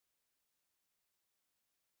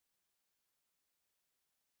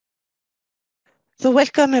So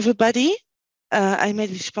welcome everybody. I'm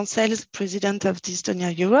Edwige Pancels, President of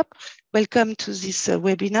Dystonia Europe. Welcome to this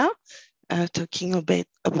webinar talking a bit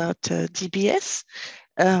about DBS.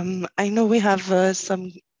 I know we have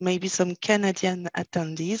maybe some Canadian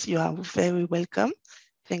attendees. You are very welcome.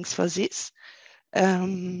 Thanks for this.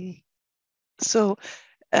 You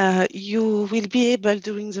will be able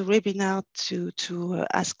during the webinar to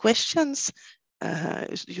ask questions.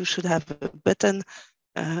 You should have a button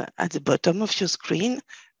at the bottom of your screen,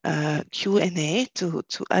 Q&A to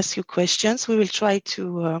ask you questions. We will try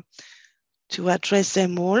to address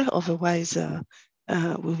them all. Otherwise,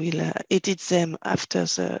 we will edit them after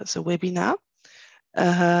the webinar.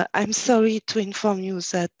 I'm sorry to inform you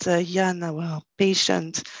that Jan, our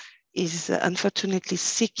patient, is unfortunately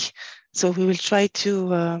sick. So we will try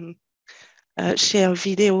to share a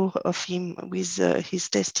video of him with his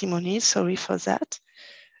testimony. Sorry for that.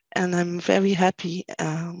 And I'm very happy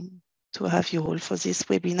to have you all for this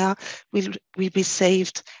webinar. Will be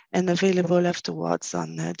saved and available afterwards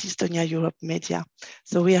on Dystonia Europe Media.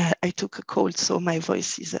 So I took a cold, so my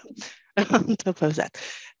voice is on top of that.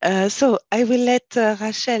 So I will let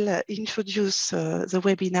Rachel introduce the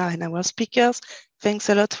webinar and our speakers. Thanks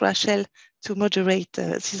a lot, Rachel, to moderate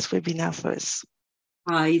this webinar for us.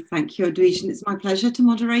 Hi, thank you, Edwige, and it's my pleasure to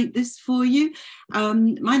moderate this for you.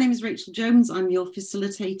 My name is Rachel Jones. I'm your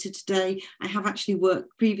facilitator today. I have actually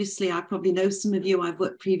worked previously, I probably know some of you, I've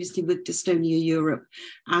worked previously with Dystonia Europe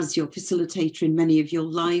as your facilitator in many of your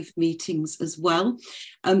live meetings as well.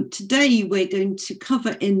 Today, we're going to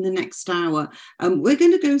cover in the next hour, we're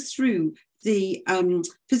going to go through the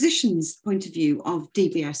physician's point of view of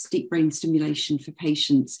DBS, Deep Brain Stimulation for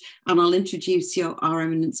patients. And I'll introduce our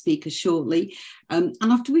eminent speaker shortly. And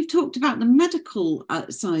after we've talked about the medical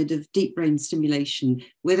side of deep brain stimulation,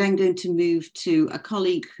 we're then going to move to a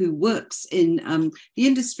colleague who works in the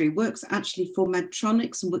industry, works actually for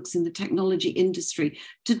Medtronics and works in the technology industry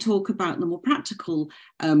to talk about the more practical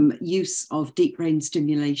use of deep brain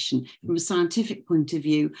stimulation from a scientific point of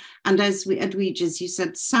view. And as Edwige, as you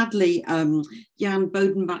said, sadly, Jan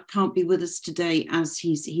Bodenbach can't be with us today as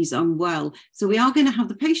he's unwell. So we are going to have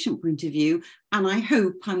the patient point of view, and I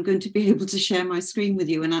hope I'm going to be able to share my screen with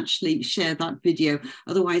you and actually share that video.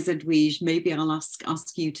 Otherwise, Edwige, maybe I'll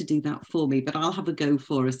ask you to do that for me, but I'll have a go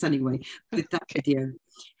for us anyway with that video.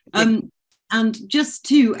 And just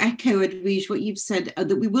to echo, Edwige, what you've said,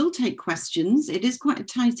 that we will take questions. It is quite a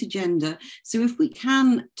tight agenda. So if we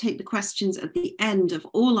can take the questions at the end of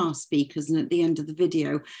all our speakers and at the end of the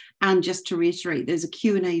video, and just to reiterate, there's a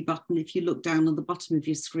Q&A button if you look down on the bottom of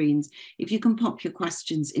your screens. If you can pop your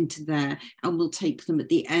questions into there, and we'll take them at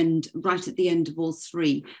the end, right at the end of all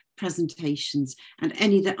three presentations. And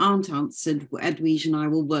any that aren't answered, Edwige and I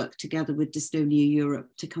will work together with Dystonia Europe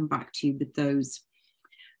to come back to you with those.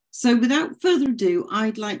 So without further ado,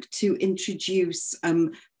 I'd like to introduce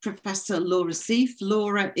Professor Laura Seif.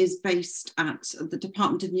 Laura is based at the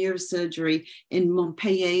Department of Neurosurgery in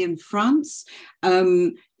Montpellier in France.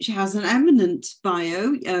 She has an eminent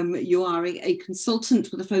bio. You are a consultant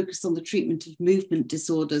with a focus on the treatment of movement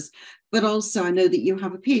disorders, but also I know that you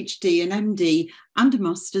have a PhD, an MD and a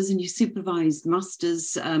master's, and you supervised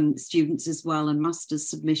master's students as well and master's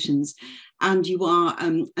submissions. And you are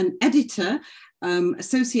an editor,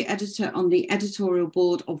 associate editor on the editorial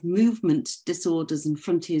board of Movement Disorders and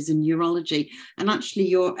Frontiers in Neurology. And actually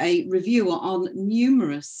you're a reviewer on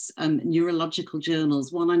numerous neurological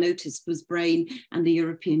journals. One I noticed was Brain and the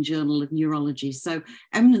European Journal of Neurology. So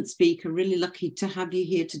eminent speaker, really lucky to have you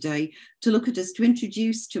here today to look at us, to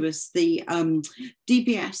introduce to us the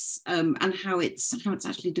DBS and how it's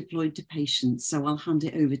actually deployed to patients. So I'll hand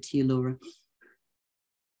it over to you, Laura.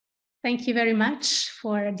 Thank you very much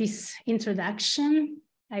for this introduction.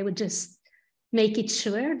 I would just make it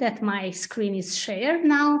sure that my screen is shared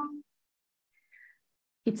now.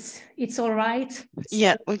 It's all right.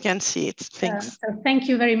 Yeah, we can see it. Thanks. So thank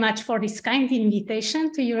you very much for this kind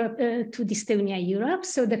invitation to Europe, to Dystonia Europe.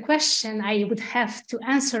 So the question I would have to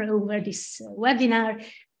answer over this webinar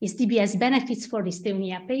is DBS benefits for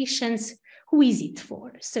dystonia patients. Who is it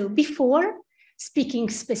for? So before speaking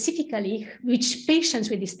specifically which patients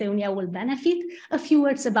with dystonia will benefit, a few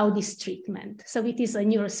words about this treatment. So it is a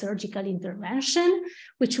neurosurgical intervention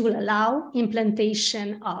which will allow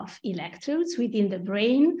implantation of electrodes within the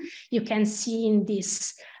brain. You can see in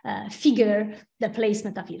this figure the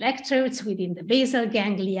placement of electrodes within the basal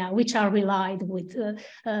ganglia, which are relied with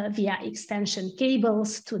via extension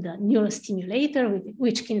cables to the neurostimulator,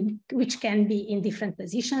 which can be in different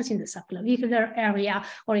positions in the subclavicular area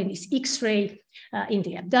or in this X-ray in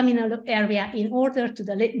the abdominal area, in order to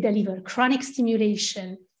deliver chronic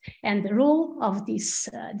stimulation And the role of this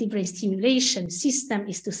deep brain stimulation system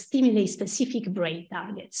is to stimulate specific brain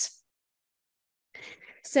targets.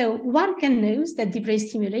 So one can note that deep brain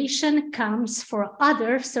stimulation comes for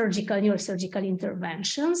other neurosurgical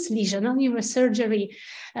interventions, lesional neurosurgery,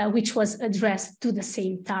 which was addressed to the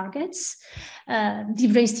same targets.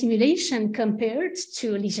 Deep brain stimulation compared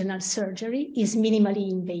to lesional surgery is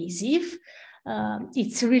minimally invasive.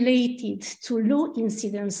 It's related to low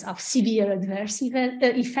incidence of severe adverse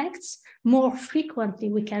effects. More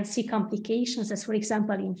frequently, we can see complications as, for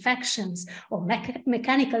example, infections or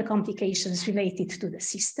mechanical complications related to the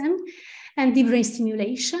system. And deep brain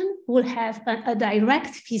stimulation will have a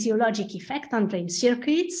direct physiologic effect on brain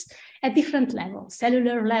circuits at different levels,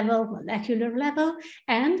 cellular level, molecular level,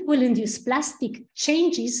 and will induce plastic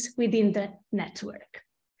changes within the network.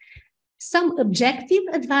 Some objective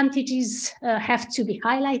advantages have to be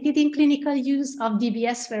highlighted in clinical use of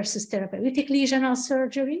DBS versus therapeutic lesional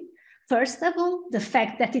surgery. First of all, the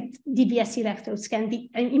fact that DBS electrodes can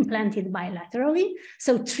be implanted bilaterally,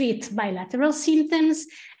 so treat bilateral symptoms,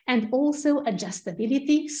 and also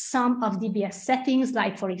adjustability. Some of DBS settings,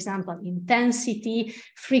 like for example, intensity,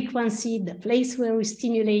 frequency, the place where we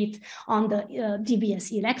stimulate on the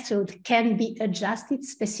DBS electrode can be adjusted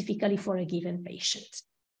specifically for a given patient.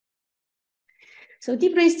 So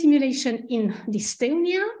deep brain stimulation in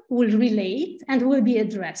dystonia will relate and will be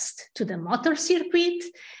addressed to the motor circuit,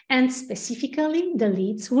 and specifically the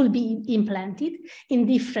leads will be implanted in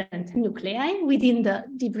different nuclei within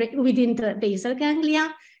the basal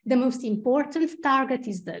ganglia. The most important target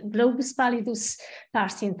is the globus pallidus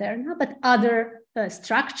pars interna, but other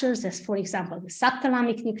structures, as for example, the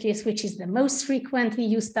subthalamic nucleus, which is the most frequently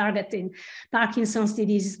used target in Parkinson's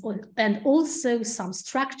disease, and also some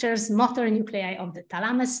structures, motor nuclei of the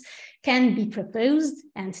thalamus, can be proposed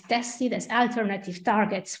and tested as alternative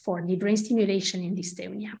targets for deep brain stimulation in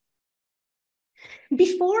dystonia.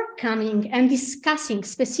 Before coming and discussing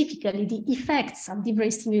specifically the effects of deep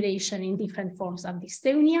brain stimulation in different forms of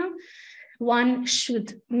dystonia, one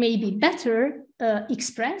should maybe better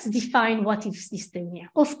define what is dystonia.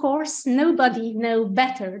 Of course, nobody knows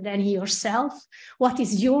better than yourself what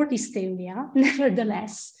is your dystonia.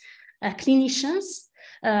 Nevertheless, clinicians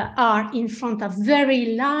are in front of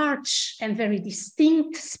very large and very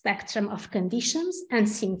distinct spectrum of conditions and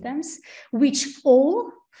symptoms, which all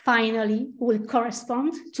finally will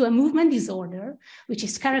correspond to a movement disorder, which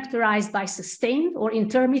is characterized by sustained or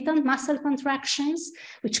intermittent muscle contractions,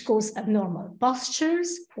 which cause abnormal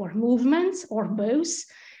postures or movements or both.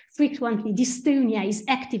 Frequently, dystonia is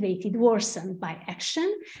activated, worsened by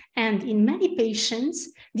action, and in many patients,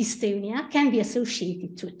 dystonia can be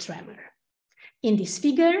associated to a tremor. In this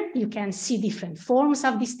figure, you can see different forms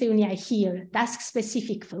of dystonia. Here,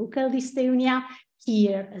 task-specific focal dystonia,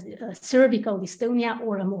 here, a cervical dystonia,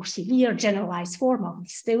 or a more severe generalized form of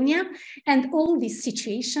dystonia. And all these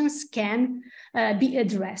situations can be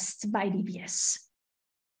addressed by DBS.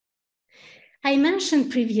 I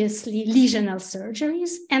mentioned previously lesional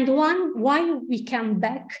surgeries, and why we come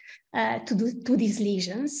back to these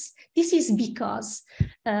lesions. This is because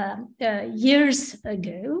years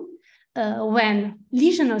ago, when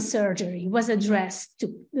lesional surgery was addressed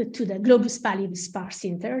to the globus pallidus pars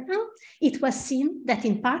interna, it was seen that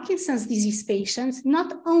in Parkinson's disease patients,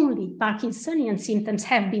 not only Parkinsonian symptoms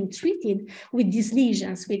have been treated with these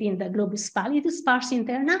lesions within the globus pallidus pars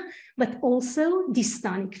interna, but also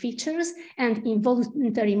dystonic features and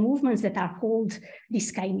involuntary movements that are called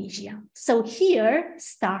dyskinesia. So here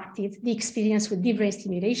started the experience with deep brain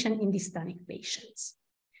stimulation in dystonic patients.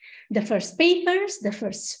 The first papers, the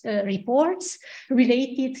first reports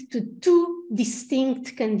related to two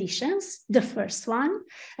distinct conditions. The first one,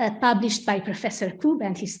 published by Professor Kub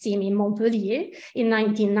and his team in Montpellier in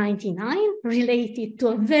 1999, related to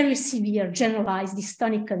a very severe generalized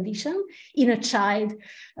dystonic condition in a child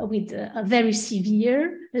with a very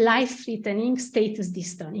severe, life-threatening status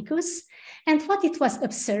dystonicus. And what it was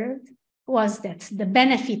observed was that the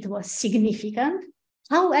benefit was significant.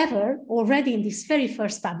 However, already in this very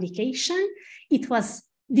first publication, it was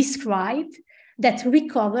described that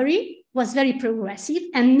recovery was very progressive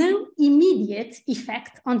and no immediate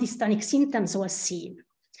effect on dystonic symptoms was seen.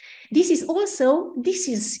 This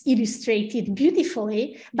is illustrated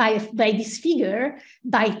beautifully by this figure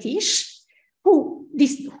by Tisch, who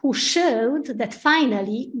showed that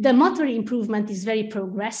finally the motor improvement is very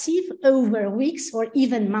progressive over weeks or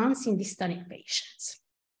even months in dystonic patients.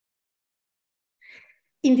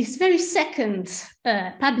 In this very second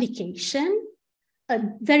publication, a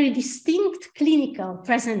very distinct clinical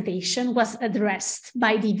presentation was addressed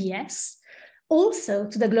by DBS, also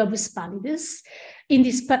to the globus pallidus, In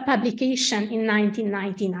this publication in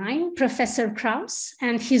 1999, Professor Krauss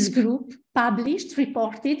and his group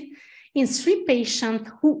reported in three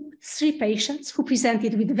patients who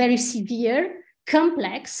presented with very severe,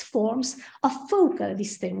 complex forms of focal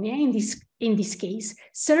dystonia, in this case,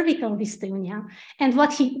 cervical dystonia. And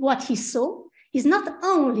what he saw is not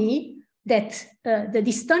only that the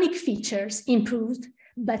dystonic features improved,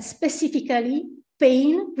 but specifically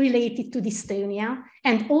pain related to dystonia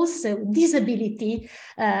and also disability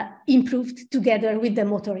improved together with the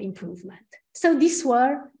motor improvement. So these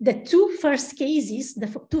were the two first cases, the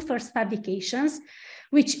two first publications,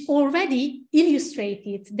 which already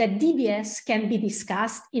illustrated that DBS can be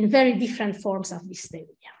discussed in very different forms of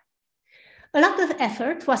dystonia. A lot of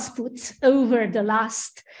effort was put over the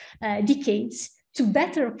last decades to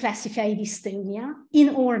better classify dystonia in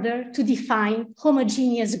order to define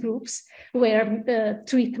homogeneous groups where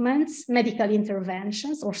treatments, medical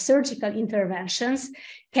interventions, or surgical interventions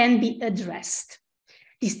can be addressed.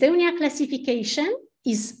 Dystonia classification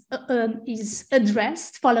is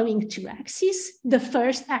addressed following two axes. The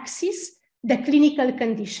first axis, the clinical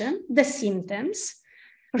condition, the symptoms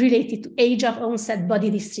related to age of onset, body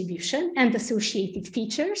distribution, and associated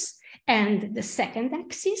features. And the second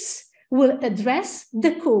axis will address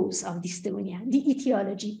the cause of dystonia, the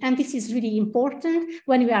etiology. And this is really important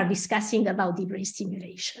when we are discussing about deep brain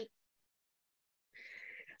stimulation.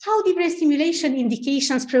 How deep brain stimulation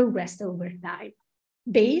indications progressed over time,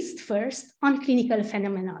 based first on clinical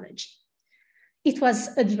phenomenology. It was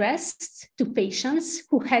addressed to patients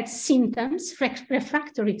who had symptoms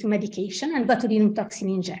refractory to medication and botulinum toxin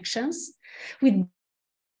injections with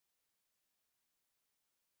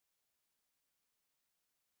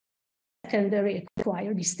secondary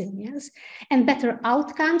acquired dystonias, and better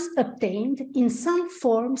outcomes obtained in some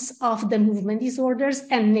forms of the movement disorders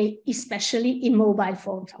and especially in mobile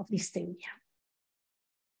forms of dystonia.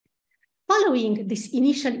 Following these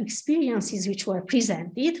initial experiences which were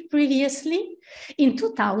presented previously, in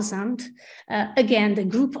 2000, again, the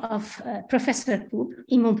group of Professor Kub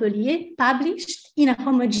in Montpellier published in a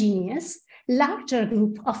homogeneous, larger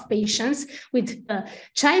group of patients with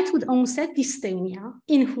childhood onset dystonia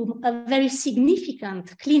in whom a very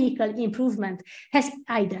significant clinical improvement has been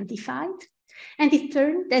identified. And it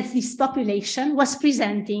turned that this population was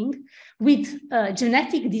presenting with a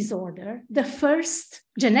genetic disorder, the first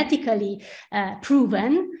genetically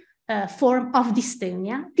proven form of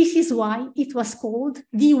dystonia. This is why it was called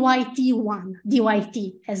DYT1,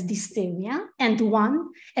 DYT as dystonia, and 1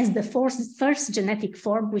 as the first genetic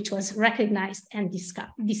form which was recognized and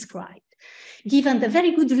described. Given the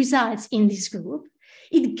very good results in this group,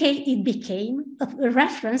 it became a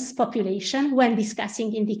reference population when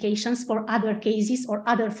discussing indications for other cases or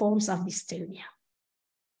other forms of dystonia.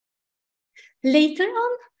 Later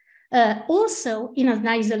on, also in an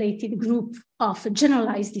isolated group of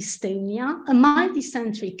generalized dystonia, a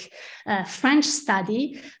multicentric French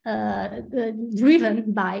study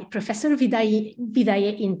driven by Professor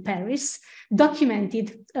Vidaillet in Paris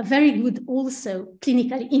documented a very good also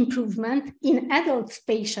clinical improvement in adult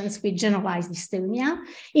patients with generalized dystonia,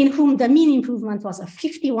 in whom the mean improvement was of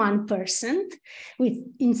 51%, with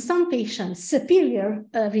in some patients superior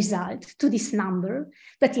result to this number,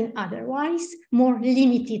 but in otherwise more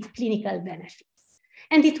limited clinical benefit.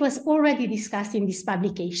 And it was already discussed in this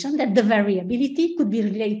publication that the variability could be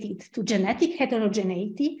related to genetic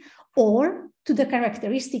heterogeneity or to the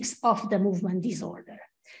characteristics of the movement disorder.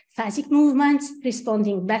 Phasic movements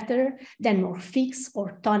responding better than more fixed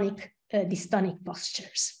or tonic dystonic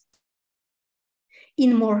postures.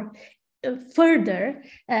 In more further,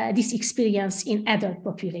 this experience in adult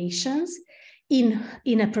populations, in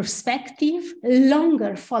a prospective,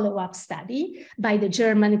 longer follow-up study by the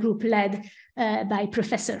German group led by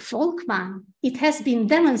Professor Volkmann, it has been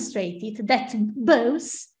demonstrated that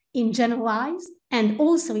both in generalized and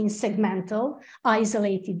also in segmental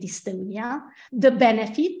isolated dystonia, the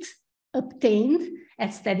benefit obtained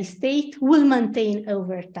at steady state will maintain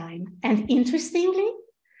over time. And interestingly,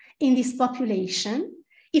 in this population,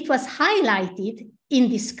 it was highlighted in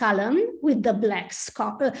this column with the black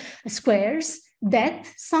squares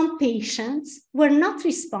that some patients were not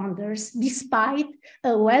responders despite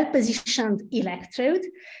a well-positioned electrode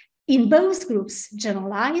in both groups,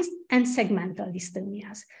 generalized and segmental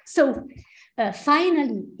dystonias. So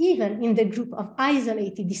finally, even in the group of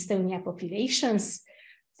isolated dystonia populations,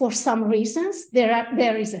 for some reasons,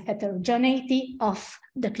 there is a heterogeneity of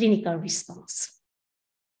the clinical response.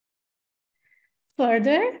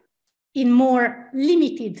 Further, in more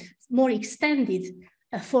limited, more extended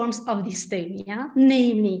forms of dystonia,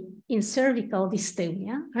 namely in cervical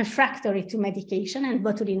dystonia, refractory to medication and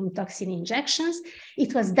botulinum toxin injections,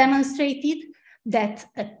 it was demonstrated that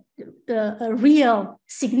a real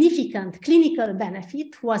significant clinical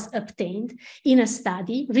benefit was obtained in a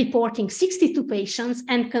study reporting 62 patients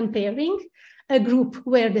and comparing a group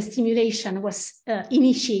where the stimulation was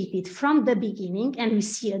initiated from the beginning, and we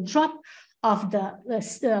see a drop of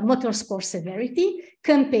the motor score severity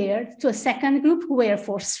compared to a second group where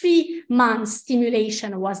for 3 months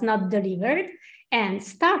stimulation was not delivered, and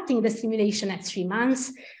starting the stimulation at 3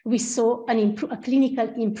 months, we saw a clinical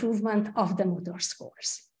improvement of the motor scores.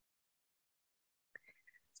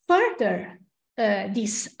 Further,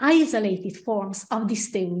 these isolated forms of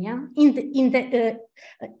dystonia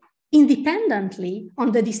independently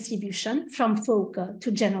on the distribution from focal to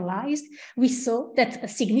generalized, we saw that a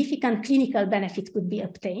significant clinical benefit could be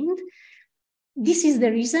obtained. This is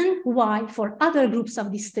the reason why for other groups of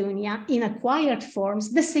dystonia in acquired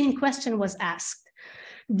forms, the same question was asked.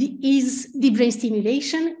 Is deep brain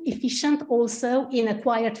stimulation efficient also in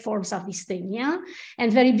acquired forms of dystonia?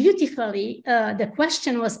 And very beautifully, the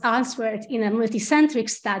question was answered in a multicentric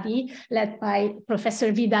study led by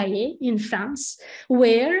Professor Vidaillet in France,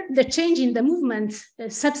 where the change in the movement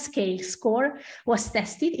subscale score was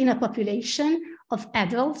tested in a population of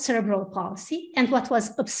adult cerebral palsy. And what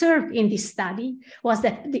was observed in this study was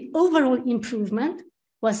that the overall improvement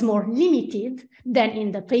was more limited than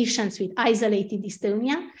in the patients with isolated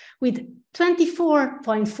dystonia, with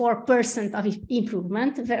 24.4% of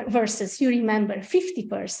improvement versus, you remember,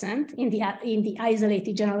 50% in the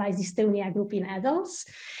isolated generalized dystonia group in adults.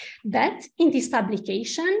 But in this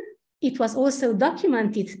publication, it was also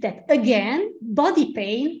documented that, again, body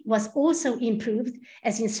pain was also improved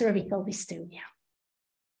as in cervical dystonia.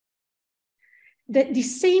 The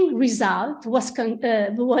same result was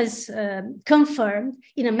confirmed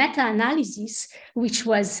in a meta-analysis which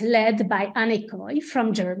was led by Anne Koy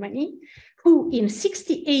from Germany, who in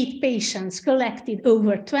 68 patients collected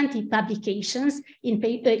over 20 publications in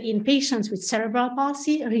patients with cerebral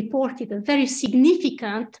palsy reported a very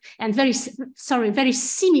significant and very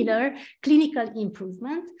similar clinical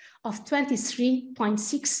improvement of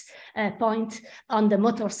 23.6 point on the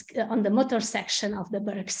motor section of the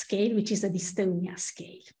Berg scale, which is a dystonia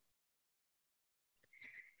scale.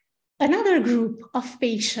 Another group of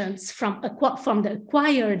patients from the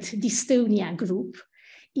acquired dystonia group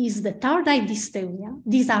is the tardive dystonia.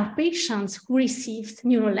 These are patients who received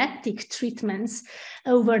neuroleptic treatments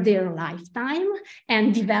over their lifetime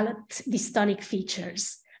and developed dystonic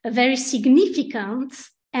features. A very significant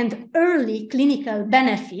and early clinical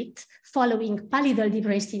benefit following pallidal deep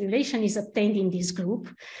brain stimulation is obtained in this group.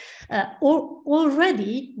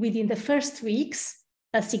 Already within the first weeks,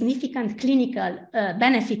 a significant clinical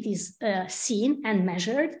benefit is seen and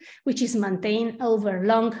measured, which is maintained over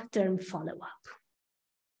long-term follow-up.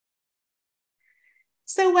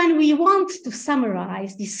 So when we want to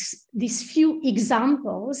summarize these few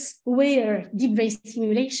examples where deep brain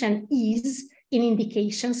stimulation is in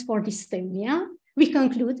indications for dystonia, we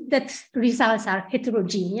conclude that results are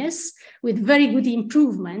heterogeneous with very good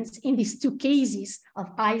improvements in these 2 cases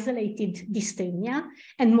of isolated dystonia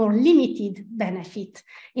and more limited benefit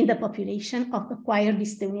in the population of acquired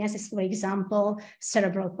dystonias, as for example,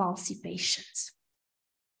 cerebral palsy patients.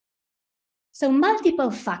 So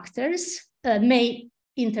multiple factors may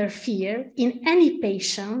interfere in any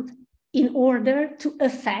patient in order to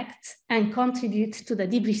affect and contribute to the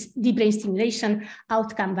deep brain stimulation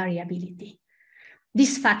outcome variability.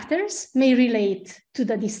 These factors may relate to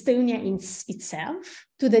the dystonia itself,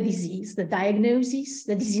 to the disease, the diagnosis,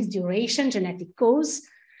 the disease duration, genetic cause,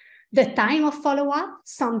 the time of follow-up.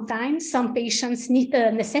 Sometimes some patients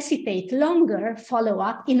necessitate longer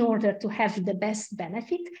follow-up in order to have the best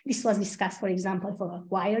benefit. This was discussed, for example, for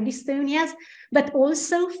acquired dystonias, but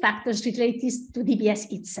also factors related to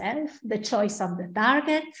DBS itself, the choice of the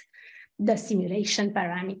target, the stimulation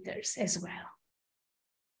parameters as well.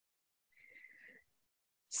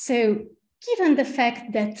 So, given the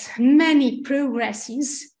fact that many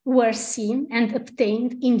progresses were seen and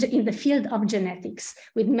obtained in the field of genetics,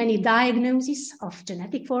 with many diagnoses of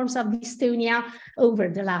genetic forms of dystonia over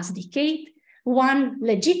the last decade, one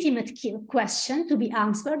legitimate question to be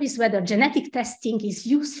answered is whether genetic testing is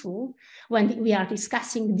useful when we are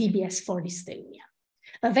discussing DBS for dystonia.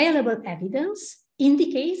 Available evidence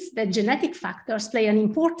indicates that genetic factors play an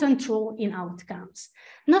important role in outcomes,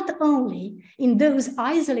 not only in those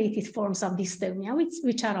isolated forms of dystonia,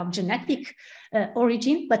 which are of genetic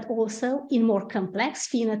origin, but also in more complex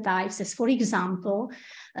phenotypes, as for example,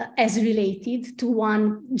 as related to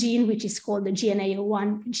one gene, which is called the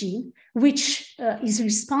GNAO1 gene, which is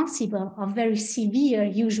responsible for very severe,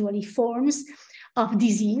 usually forms of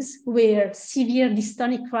disease where severe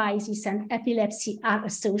dystonic crisis and epilepsy are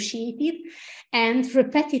associated, and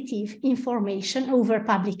repetitive information over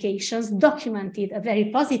publications documented a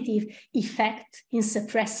very positive effect in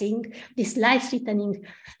suppressing this life-threatening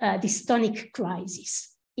dystonic crisis.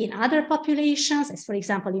 In other populations, as for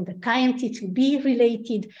example in the KMT2B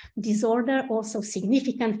related disorder, also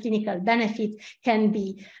significant clinical benefit can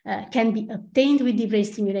be obtained with deep brain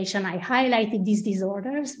stimulation. I highlighted these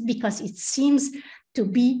disorders because it seems to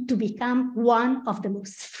become one of the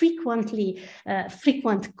most frequent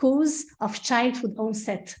cause of childhood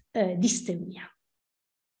onset dystonia.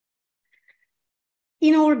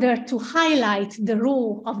 In order to highlight the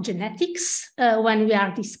role of genetics when we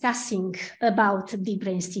are discussing about deep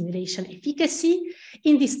brain stimulation efficacy,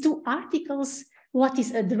 in these two articles, what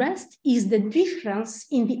is addressed is the difference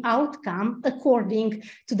in the outcome according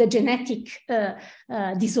to the genetic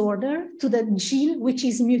disorder, to the gene which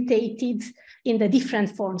is mutated in the different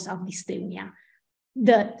forms of dystonia.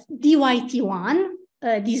 The DYT1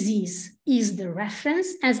 disease is the reference,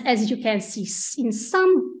 as you can see in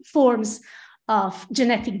some forms of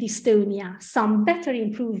genetic dystonia, some better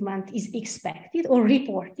improvement is expected or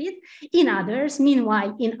reported. In others,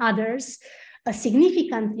 meanwhile, a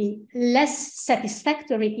significantly less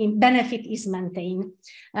satisfactory benefit is maintained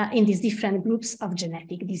in these different groups of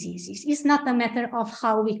genetic diseases. It's not a matter of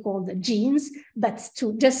how we call the genes, but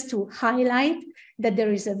just to highlight that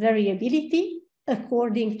there is a variability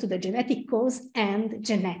according to the genetic cause, and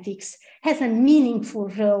genetics has a meaningful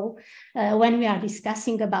role when we are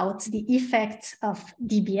discussing about the effects of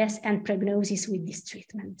DBS and prognosis with this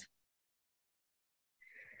treatment.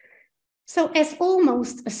 So as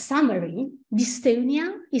almost a summary,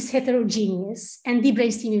 dystonia is heterogeneous and deep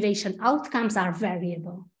brain stimulation outcomes are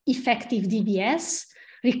variable. Effective DBS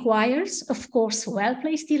requires, of course,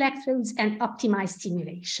 well-placed electrodes and optimized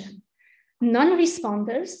stimulation.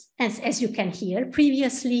 Non-responders, as you can hear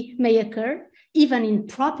previously, may occur even in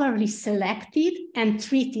properly selected and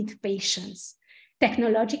treated patients.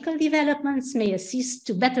 Technological developments may assist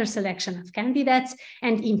to better selection of candidates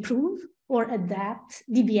and improve or adapt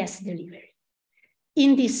DBS delivery.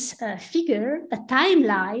 In this figure, a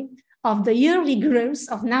timeline of the yearly growth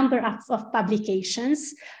of number of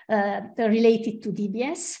publications related to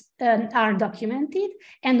DBS are documented,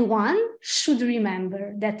 and one should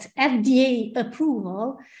remember that FDA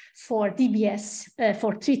approval for DBS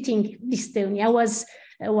for treating dystonia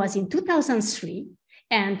was in 2003,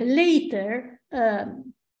 and later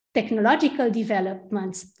technological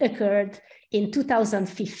developments occurred in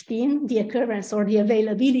 2015, the occurrence or the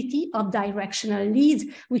availability of directional leads,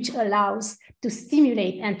 which allows to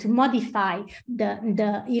stimulate and to modify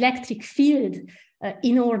the electric field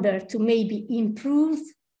in order to maybe improve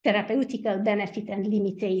therapeutical benefit and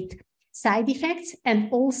limited side effects.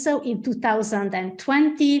 And also in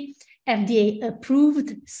 2020, FDA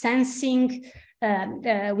approved sensing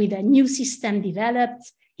with a new system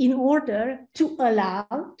developed in order to allow,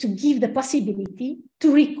 to give the possibility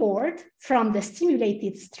to record from the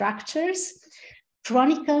stimulated structures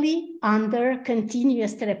chronically under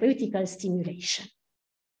continuous therapeutical stimulation.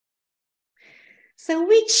 So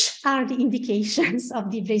which are the indications of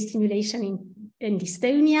deep brain stimulation in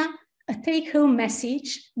dystonia? A take-home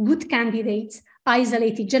message: good candidates,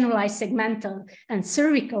 isolated generalized segmental and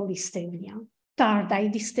cervical dystonia,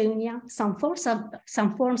 tardive dystonia, some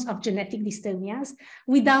forms of genetic dystonias,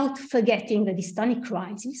 without forgetting the dystonic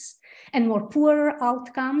crisis, and more poorer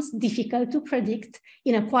outcomes, difficult to predict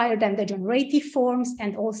in acquired and degenerative forms,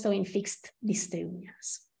 and also in fixed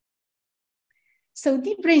dystonias. So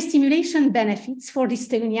deep brain stimulation benefits for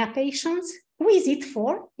dystonia patients. Who is it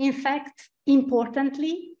for? In fact,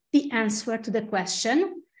 importantly, the answer to the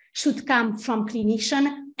question should come from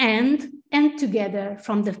clinician and together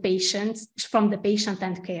from the patient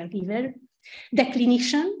and caregiver. The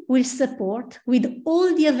clinician will support with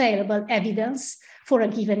all the available evidence for a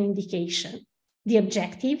given indication. The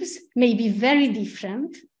objectives may be very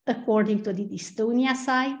different according to the dystonia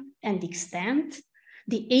site and extent,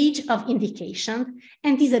 the age of indication,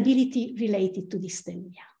 and disability related to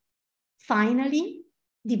dystonia. Finally,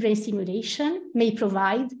 the brain stimulation may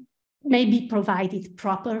be provided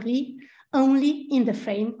properly only in the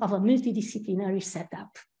frame of a multidisciplinary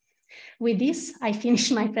setup. With this, I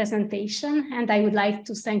finish my presentation, and I would like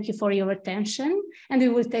to thank you for your attention, and we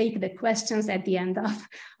will take the questions at the end of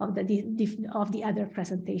the other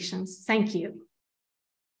presentations. Thank you.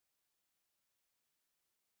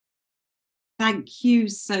 Thank you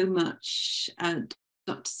so much,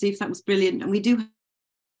 Dr. Seif. That was brilliant. And we do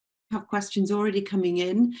have questions already coming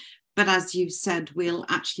in, but as you said, we'll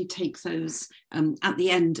actually take those at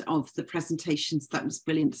the end of the presentations. That was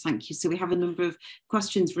brilliant. Thank you. So we have a number of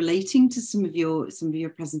questions relating to some of your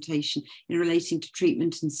presentation in relating to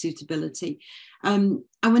treatment and suitability. And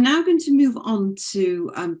we're now going to move on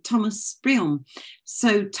to Thomas Brion.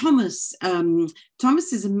 So Thomas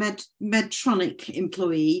is a Medtronic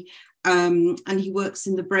employee. And he works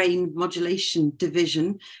in the brain modulation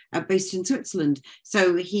division based in Switzerland.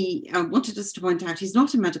 So he wanted us to point out he's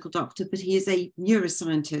not a medical doctor, but he is a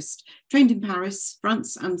neuroscientist trained in Paris,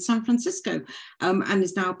 France, and San Francisco, and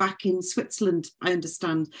is now back in Switzerland, I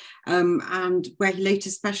understand, and where he later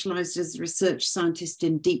specialized as a research scientist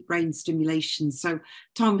in deep brain stimulation. So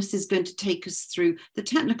Thomas is going to take us through the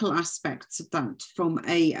technical aspects of that from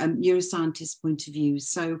a neuroscientist point of view.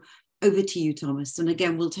 So over to you, Thomas. And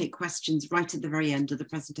again, we'll take questions right at the very end of the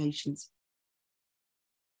presentations.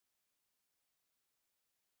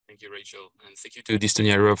 Thank you, Rachel. And thank you to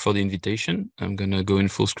Dystonia Europe for the invitation. I'm going to go in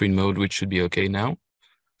full screen mode, which should be okay now.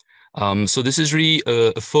 So this is really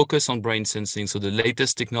a focus on brain sensing. So the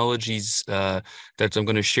latest technologies that I'm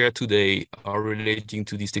going to share today are relating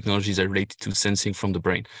to these technologies that are related to sensing from the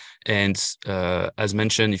brain. And as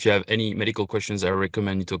mentioned, if you have any medical questions, I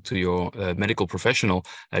recommend you talk to your medical professional.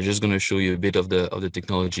 I'm just going to show you a bit of the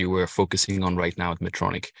technology we're focusing on right now at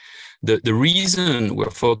Medtronic. The reason we're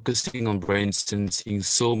focusing on brain sensing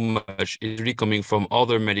so much is really coming from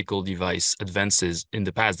other medical device advances in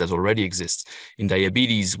the past that already exist. In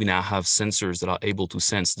diabetes, we now have sensors that are able to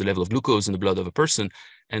sense the level of glucose in the blood of a person,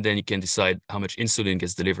 and then you can decide how much insulin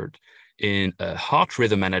gets delivered. In heart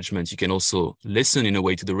rhythm management, you can also listen in a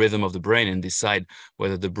way to the rhythm of the brain and decide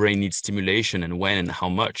whether the brain needs stimulation and when and how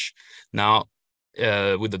much. Now,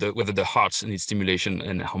 whether the heart needs stimulation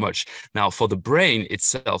and how much. Now, for the brain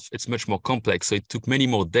itself, it's much more complex. So it took many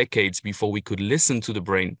more decades before we could listen to the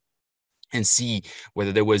brain and see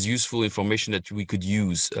whether there was useful information that we could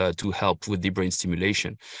use to help with deep brain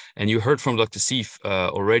stimulation. And you heard from Dr. Seif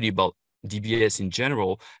already about DBS in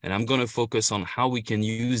general, and I'm going to focus on how we can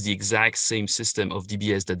use the exact same system of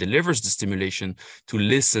DBS that delivers the stimulation to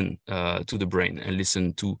listen to the brain and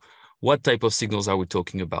listen to what type of signals are we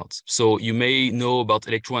talking about. So you may know about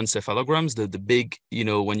electroencephalograms, the big,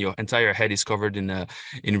 when your entire head is covered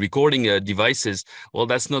in recording devices. Well,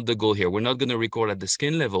 that's not the goal here. We're not going to record at the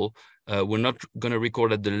skin level. We're not going to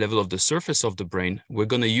record at the level of the surface of the brain. We're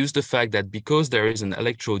going to use the fact that because there is an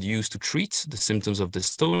electrode used to treat the symptoms of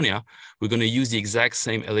dystonia, we're going to use the exact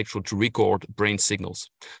same electrode to record brain signals.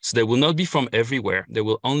 So they will not be from everywhere. They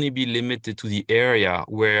will only be limited to the area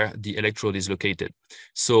where the electrode is located.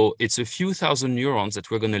 So it's a few thousand neurons that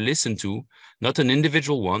we're going to listen to, not an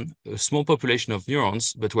individual one, a small population of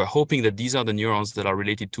neurons, but we're hoping that these are the neurons that are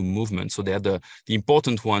related to movement. So they are the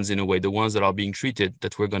important ones in a way, the ones that are being treated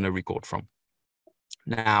that we're going to record from.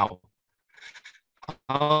 Now,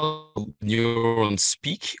 how neurons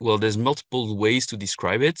speak? Well, there's multiple ways to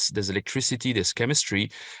describe it. There's electricity, there's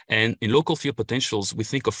chemistry, and in local field potentials, we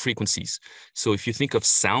think of frequencies. So if you think of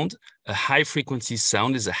sound, a high frequency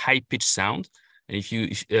sound is a high pitched sound. And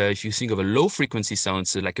if you think of a low frequency sound,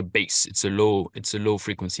 it's like a bass. It's a low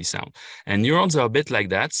frequency sound. And neurons are a bit like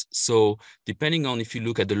that. So depending on if you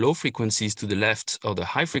look at the low frequencies to the left or the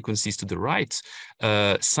high frequencies to the right,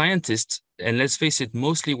 scientists, and let's face it,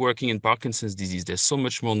 mostly working in Parkinson's disease, there's so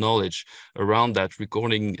much more knowledge around that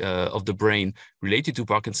recording of the brain related to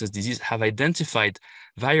Parkinson's disease, have identified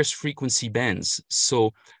various frequency bands.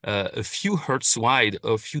 So a few hertz wide,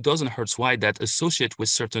 a few dozen hertz wide that associate with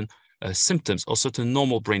certain symptoms or certain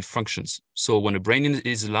normal brain functions. So when a brain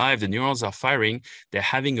is alive, the neurons are firing, they're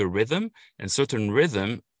having a rhythm, and certain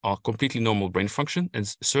rhythm are completely normal brain function,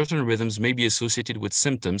 and certain rhythms may be associated with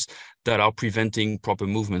symptoms that are preventing proper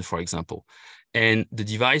movement, for example. And the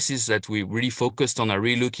devices that we really focused on are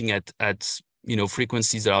really looking at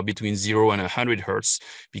frequencies that are between 0 and 100 hertz,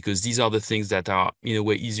 because these are the things that are in a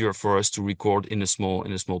way easier for us to record in a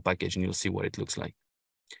small package, and you'll see what it looks like.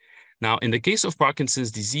 Now, in the case of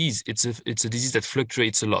Parkinson's disease, it's a disease that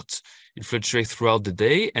fluctuates a lot. It fluctuates throughout the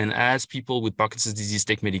day, and as people with Parkinson's disease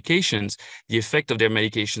take medications, the effect of their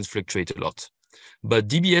medications fluctuate a lot. But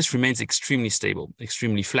DBS remains extremely stable,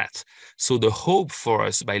 extremely flat. So the hope for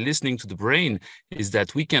us by listening to the brain is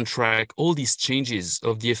that we can track all these changes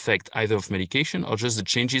of the effect either of medication or just the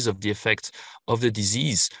changes of the effect of the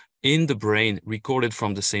disease in the brain recorded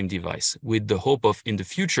from the same device, with the hope of, in the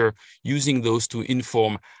future, using those to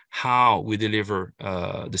inform how we deliver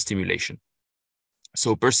the stimulation.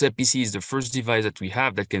 So Percept PC is the first device that we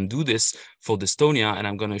have that can do this for dystonia, and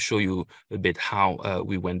I'm going to show you a bit how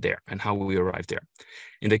we went there and how we arrived there.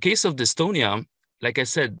 In the case of dystonia, like I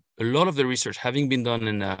said, a lot of the research having been done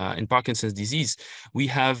in Parkinson's disease, we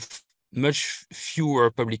have much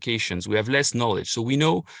fewer publications. We have less knowledge. So we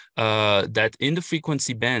know that in the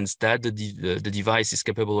frequency bands that the device is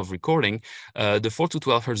capable of recording, the 4 to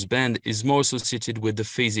 12 hertz band is more associated with the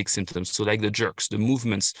phasic symptoms. So like the jerks, the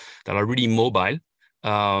movements that are really mobile.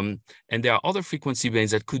 And there are other frequency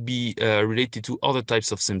bands that could be related to other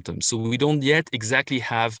types of symptoms. So we don't yet exactly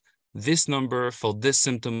have this number for this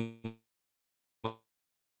symptom,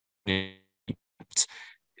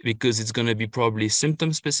 because it's going to be probably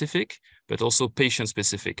symptom specific, but also patient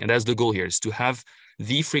specific. And that's the goal here, is to have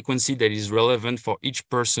the frequency that is relevant for each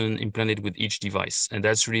person implanted with each device. And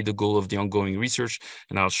that's really the goal of the ongoing research.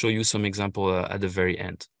 And I'll show you some example at the very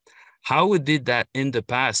end. How we did that in the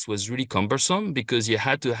past was really cumbersome, because you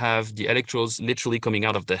had to have the electrodes literally coming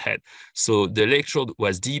out of the head. So the electrode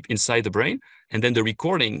was deep inside the brain, and then the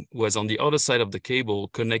recording was on the other side of the cable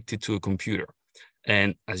connected to a computer.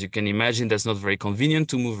 And as you can imagine, that's not very convenient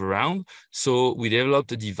to move around. So we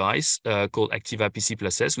developed a device called Activa PC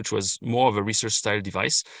Plus S, which was more of a research style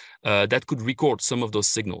device that could record some of those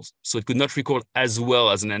signals. So it could not record as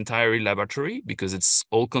well as an entire laboratory, because it's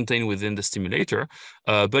all contained within the stimulator,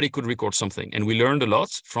 but it could record something. And we learned a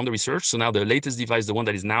lot from the research. So now the latest device, the one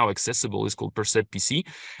that is now accessible, is called Percept PC.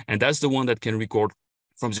 And that's the one that can record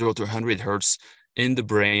from 0 to 100 hertz in the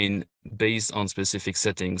brain based on specific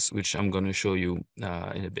settings, which I'm going to show you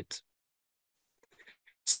in a bit.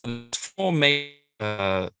 So 4 main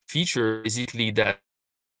features basically that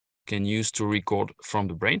you can use to record from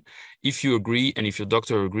the brain. If you agree, and if your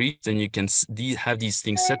doctor agrees, then you can have these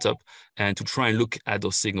things set up and to try and look at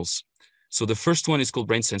those signals. So the first one is called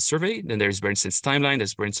Brain Sense Survey. Then there's Brain Sense Timeline,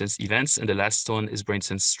 there's Brain Sense Events, and the last one is Brain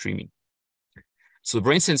Sense Streaming. So the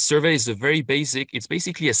Brain Sense Survey is a very basic, it's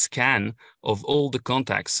basically a scan of all the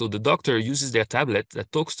contacts. So the doctor uses their tablet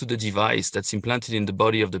that talks to the device that's implanted in the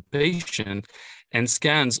body of the patient and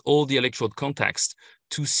scans all the electrode contacts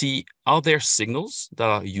to see, are there signals that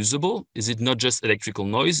are usable? Is it not just electrical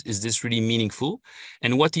noise? Is this really meaningful?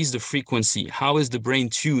 And what is the frequency? How is the brain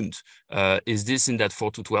tuned? Is this in that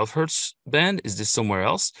 4 to 12 hertz band? Is this somewhere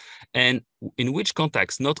else? And in which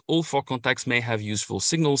contacts? Not all 4 contacts may have useful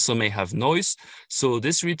signals, some may have noise. So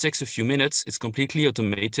this really takes a few minutes. It's completely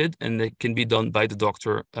automated, and it can be done by the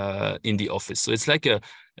doctor in the office. So it's like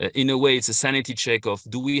in a way, it's a sanity check of,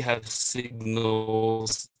 do we have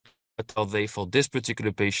signals? What are they for this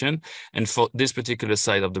particular patient and for this particular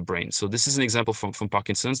side of the brain? So this is an example from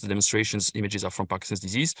Parkinson's. The demonstrations images are from Parkinson's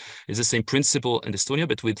disease. It's the same principle in dystonia,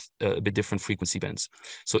 but with a bit different frequency bands.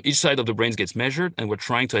 So each side of the brain gets measured, and we're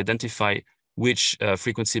trying to identify which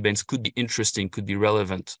frequency bands could be interesting, could be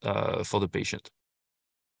relevant for the patient.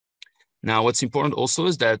 Now, what's important also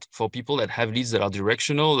is that for people that have leads that are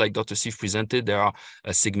directional, like Dr. Steve presented, there are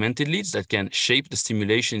segmented leads that can shape the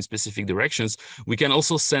stimulation in specific directions. We can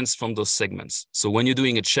also sense from those segments. So when you're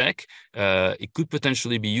doing a check, it could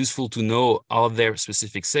potentially be useful to know, are there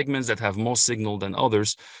specific segments that have more signal than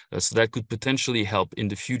others? So that could potentially help in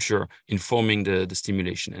the future informing the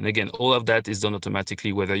stimulation. And again, all of that is done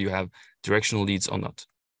automatically, whether you have directional leads or not.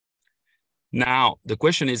 Now, the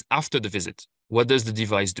question is, after the visit, what does the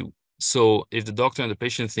device do? So if the doctor and the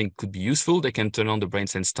patient think could be useful, they can turn on the Brain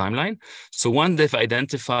Sense Timeline. So once they've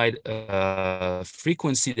identified a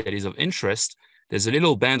frequency that is of interest, there's a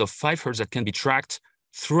little band of 5 hertz that can be tracked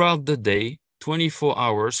throughout the day, 24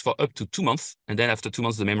 hours for up to 2 months. And then after 2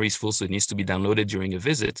 months, the memory is full, so it needs to be downloaded during a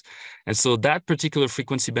visit. And so that particular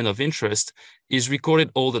frequency band of interest is recorded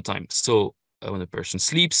all the time. So when a person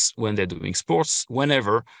sleeps, when they're doing sports,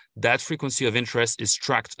 whenever, that frequency of interest is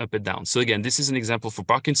tracked up and down. So again, this is an example for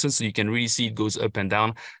Parkinson's, so you can really see it goes up and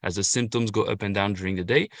down as the symptoms go up and down during the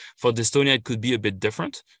day. For dystonia, it could be a bit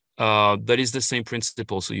different, but it's the same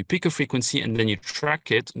principle. So you pick a frequency and then you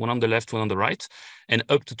track it, one on the left, one on the right, and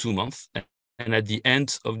up to 2 months. And at the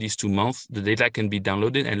end of these 2 months, the data can be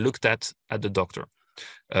downloaded and looked at the doctor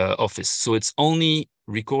office. So it's only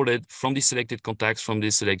recorded from the selected contacts, from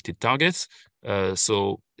the selected targets.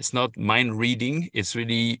 So it's not mind reading, it's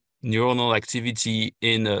really neuronal activity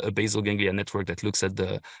in a basal ganglia network that looks at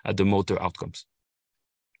the motor outcomes.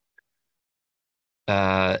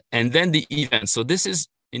 And then the event. So this is,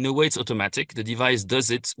 in a way, it's automatic. The device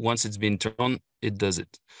does it. Once it's been turned on, it does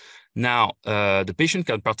it. Now, the patient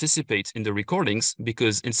can participate in the recordings,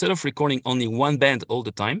 because instead of recording only one band all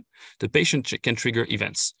the time, the patient can trigger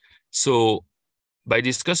events. So by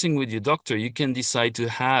discussing with your doctor, you can decide to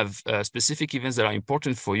have specific events that are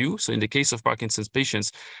important for you. So in the case of Parkinson's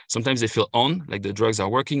patients, sometimes they feel on, like the drugs are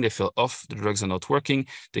working, they feel off, the drugs are not working.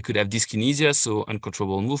 They could have dyskinesia, so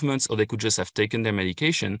uncontrollable movements, or they could just have taken their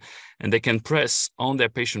medication, and they can press on their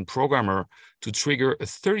patient programmer to trigger a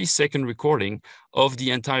 30-second recording of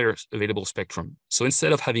the entire available spectrum. So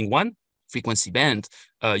instead of having one frequency band,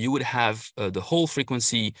 you would have the whole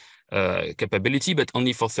frequency capability, but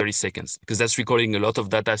only for 30 seconds, because that's recording a lot of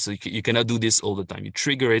data. So you cannot do this all the time. You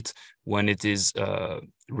trigger it when it is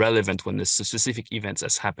relevant, when the specific events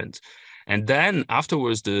has happened. And then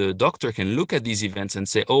afterwards, the doctor can look at these events and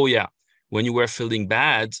say, oh yeah, when you were feeling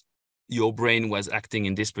bad, your brain was acting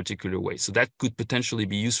in this particular way. So that could potentially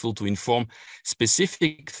be useful to inform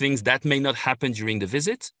specific things that may not happen during the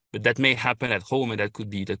visit, but that may happen at home, and that could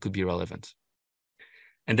be relevant.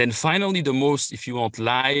 And then finally, the most, if you want,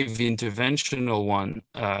 live interventional one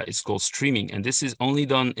is called streaming. And this is only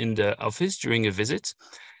done in the office during a visit.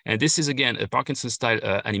 And this is, again, a Parkinson-style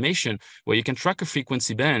animation where you can track a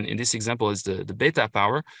frequency band. In this example, is the beta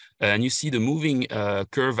power. And you see the moving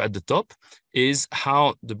curve at the top is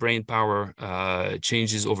how the brain power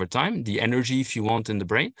changes over time, the energy, if you want, in the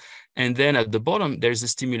brain. And then at the bottom, there's the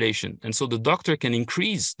stimulation. And so the doctor can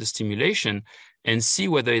increase the stimulation and see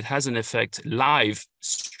whether it has an effect live,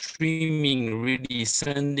 streaming, really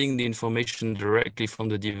sending the information directly from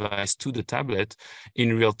the device to the tablet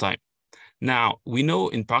in real time. Now, we know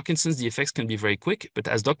in Parkinson's, the effects can be very quick, but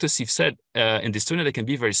as Dr. Steve said, in dystonia, they can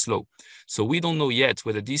be very slow. So we don't know yet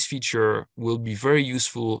whether this feature will be very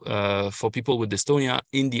useful for people with dystonia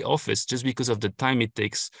in the office, just because of the time it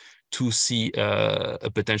takes to see a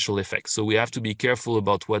potential effect. So we have to be careful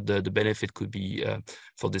about what the benefit could be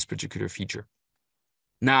for this particular feature.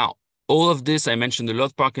 Now, all of this, I mentioned a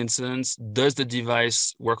lot, Parkinson's. Does the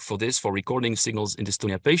device work for this, for recording signals in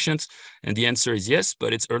dystonia patients? And the answer is yes,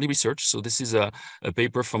 but it's early research. So this is a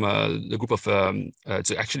paper from a group of,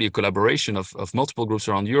 it's actually a collaboration of multiple groups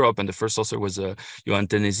around Europe. And the first author was Johan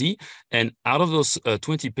Tennessee. And out of those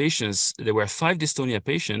 20 patients, there were 5 dystonia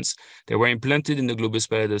patients that were implanted in the globus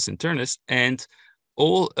pallidus internus, and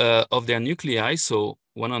all of their nuclei, so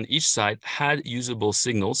one on each side, had usable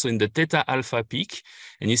signals. So in the theta alpha peak,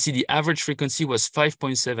 and you see the average frequency was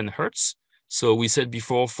 5.7 hertz. So we said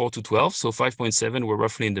before 4 to 12, so 5.7 were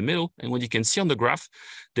roughly in the middle. And what you can see on the graph,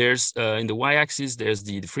 there's in the y-axis, there's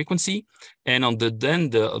the frequency, and on the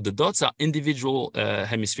dots are individual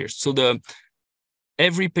hemispheres. So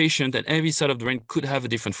every patient and every side of the brain could have a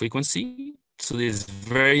different frequency. So it's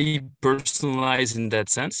very personalized in that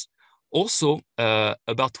sense. Also,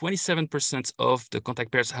 about 27% of the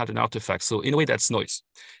contact pairs had an artifact. So in a way, that's noise.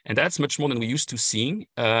 And that's much more than we used to seeing.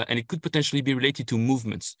 And it could potentially be related to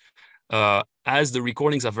movements. As the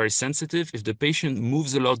recordings are very sensitive, if the patient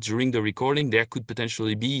moves a lot during the recording, there could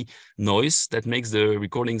potentially be noise that makes the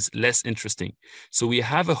recordings less interesting. So we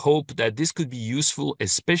have a hope that this could be useful,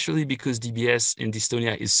 especially because DBS in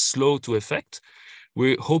dystonia is slow to affect.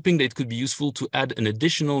 We're hoping that it could be useful to add an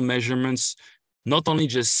additional measurements, not only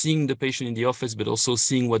just seeing the patient in the office, but also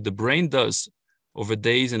seeing what the brain does over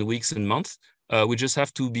days and weeks and months. We just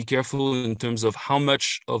have to be careful in terms of how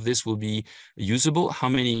much of this will be usable, how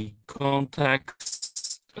many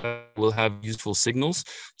contacts will have useful signals.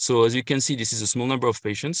 So as you can see, this is a small number of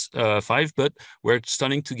patients, 5, but we're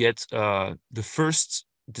starting to get the first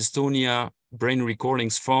dystonia brain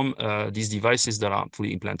recordings from these devices that are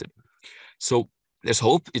fully implanted. So there's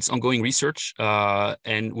hope. It's ongoing research,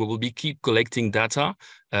 and we will keep collecting data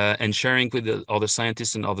and sharing with the other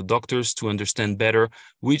scientists and other doctors to understand better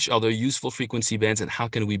which are the useful frequency bands and how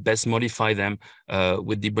can we best modify them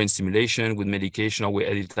with deep brain stimulation, with medication, or with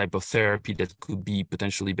any type of therapy that could be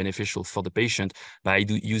potentially beneficial for the patient by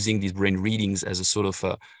using these brain readings as a sort of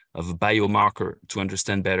a biomarker to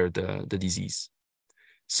understand better the disease.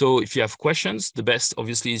 So if you have questions, the best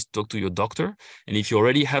obviously is to talk to your doctor. And if you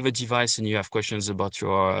already have a device and you have questions about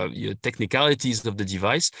your technicalities of the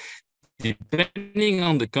device, depending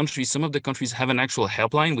on the country, some of the countries have an actual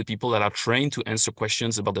helpline with people that are trained to answer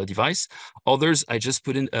questions about the device. Others, I just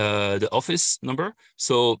put in the office number.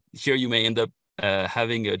 So here you may end up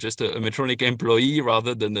having just a Medtronic employee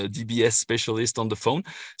rather than a DBS specialist on the phone.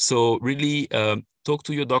 So really talk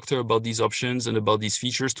to your doctor about these options and about these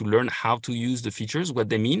features to learn how to use the features, what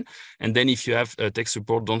they mean. And then if you have tech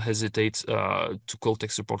support, don't hesitate to call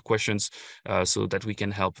tech support questions so that we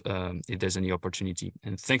can help if there's any opportunity.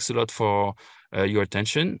 And thanks a lot for your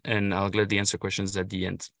attention. And I'll gladly answer questions at the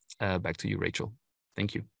end. Back to you, Rachel.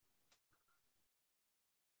 Thank you.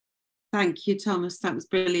 Thank you, Thomas. That was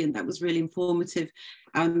brilliant. That was really informative.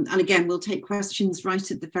 And again, we'll take questions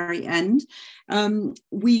right at the very end.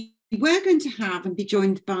 We we're going to have and be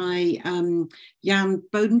joined by Jan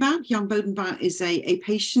Bodenbach. Jan Bodenbach is a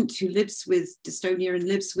patient who lives with dystonia and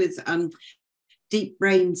lives with deep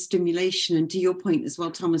brain stimulation. And to your point as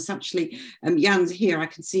well, Thomas, actually, Jan's here. I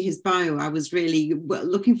can see his bio. I was really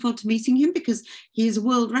looking forward to meeting him because he is a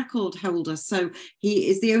world record holder. So he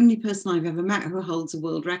is the only person I've ever met who holds a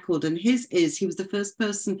world record. And he was the first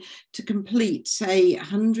person to complete a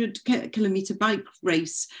 100-kilometer bike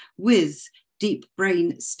race with deep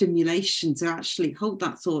brain stimulation. So actually hold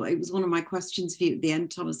that thought. It was one of my questions for you at the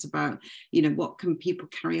end, Thomas, about, you know, what can people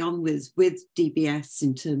carry on with DBS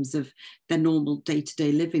in terms of their normal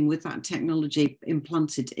day-to-day living with that technology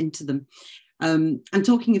implanted into them. And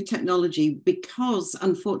talking of technology, because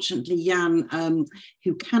unfortunately Jan,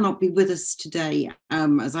 who cannot be with us today,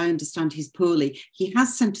 as I understand he's poorly, he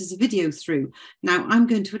has sent us a video through. Now I'm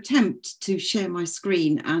going to attempt to share my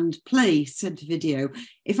screen and play said video.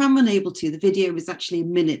 If I'm unable to, the video is actually a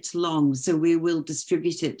minute long, so we will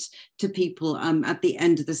distribute it to people at the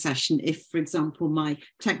end of the session if, for example, my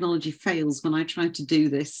technology fails when I try to do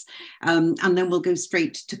this. And then we'll go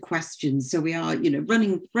straight to questions. So we are, you know,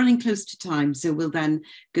 running close to time, so we'll then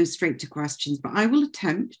go straight to questions. But I will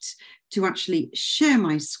attempt to actually share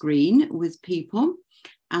my screen with people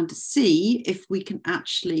and see if we can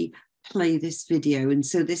actually play this video. And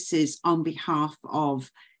so this is on behalf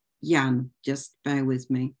of Jan, just bear with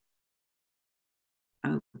me.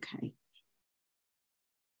 Okay.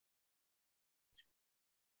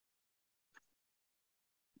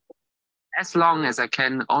 As long as I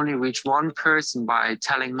can only reach one person by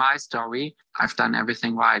telling my story, I've done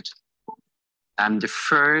everything right. I'm the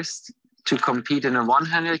first to compete in a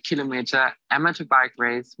 100-kilometer amateur bike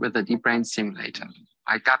race with a deep brain stimulator.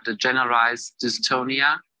 I got the generalized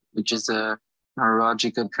dystonia, which is a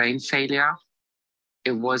neurological brain failure.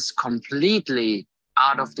 It was completely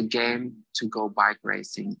out of the game to go bike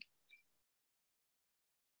racing.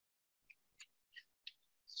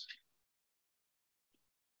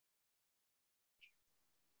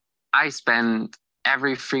 I spend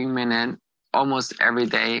every 3 minutes, almost every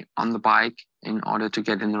day on the bike in order to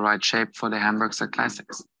get in the right shape for the Hamburger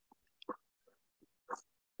Classics.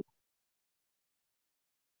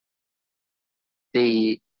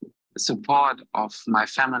 The support of my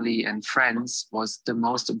family and friends was the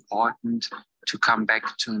most important to come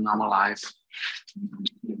back to a normal life.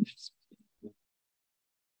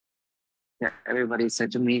 Yeah, everybody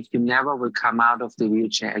said to me, you never will come out of the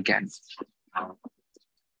wheelchair again.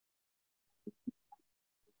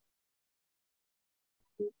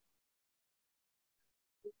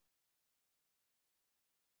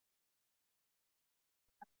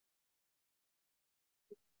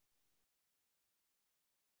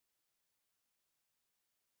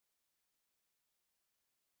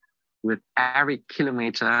 With every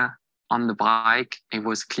kilometer on the bike, it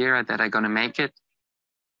was clearer that I'm going to make it.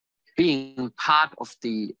 Being part of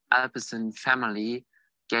the Alpecin family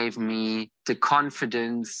gave me the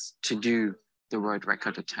confidence to do the world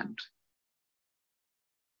record attempt.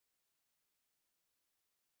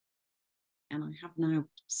 And I have now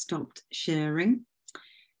stopped sharing.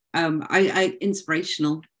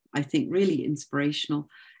 Inspirational, I think, really inspirational.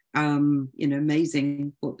 You know,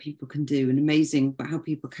 amazing what people can do and amazing how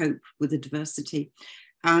people cope with adversity.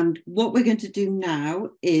 And what we're going to do now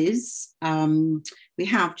is we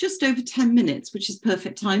have just over 10 minutes, which is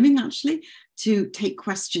perfect timing actually, to take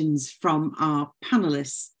questions from our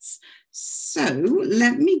panelists. So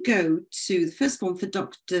let me go to the first one for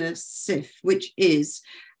Dr. Sif, which is,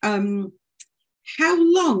 how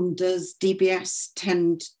long does DBS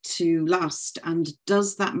tend to last, and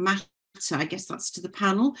does that matter? I guess that's to the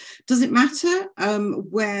panel. Does it matter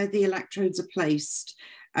where the electrodes are placed,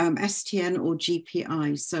 STN or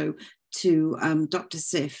GPI? So to Dr.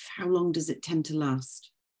 Sif, how long does it tend to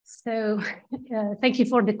last? So thank you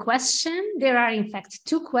for the question. There are in fact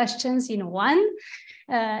two questions in one.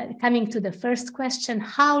 Coming to the first question,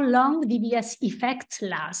 how long DBS effect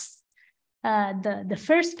lasts? The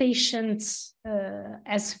first patient,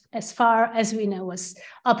 as far as we know, was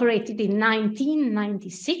operated in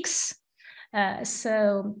 1996.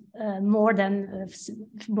 So more than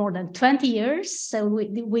 20 years. So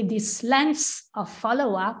with this length of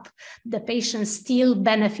follow-up, the patients still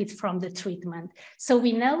benefit from the treatment. So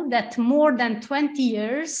we know that more than 20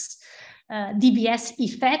 years, DBS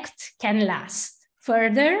effect can last.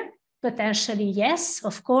 Further, potentially yes,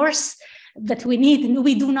 of course, but we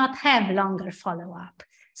do not have longer follow-up.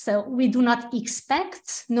 So we do not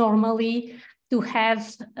expect normally to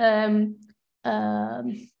have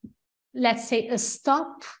let's say a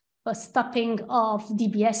stopping of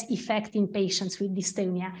DBS effect in patients with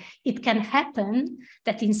dystonia. It can happen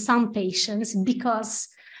that in some patients, because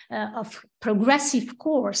progressive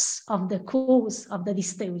course of the cause of the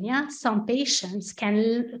dystonia, some patients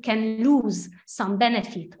can lose some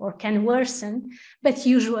benefit or can worsen, but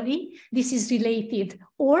usually this is related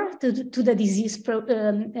or to the disease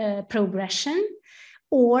progression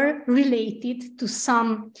or related to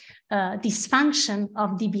some dysfunction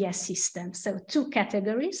of DBS system. So two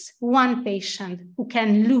categories: one patient who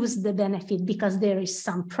can lose the benefit because there is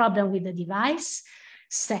some problem with the device.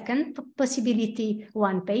 Second possibility,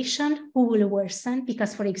 one patient who will worsen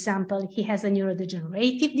because, for example, he has a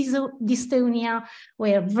neurodegenerative dystonia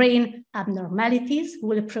where brain abnormalities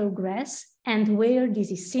will progress and where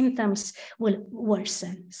disease symptoms will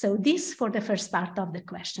worsen. So this for the first part of the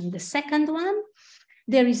question. The second one,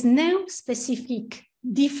 there is no specific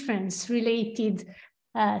difference related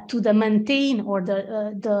to the maintain or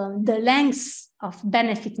the length of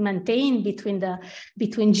benefit maintained between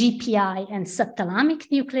GPI and subthalamic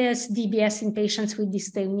nucleus DBS in patients with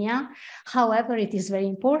dystonia. However, it is very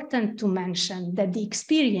important to mention that the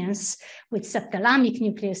experience with subthalamic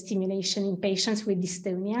nucleus stimulation in patients with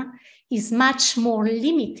dystonia is much more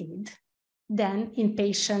limited than in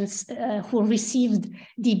patients who received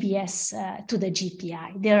DBS to the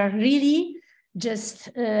GPI. There are really just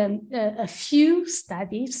a few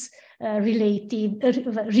studies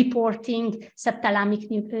reporting subthalamic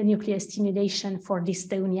nuclear stimulation for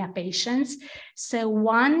dystonia patients. So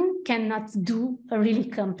one cannot do a really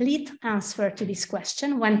complete answer to this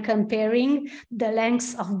question when comparing the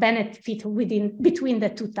lengths of benefit between the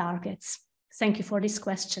two targets. Thank you for this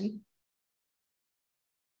question.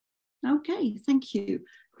 Okay, thank you.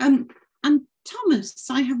 And Thomas,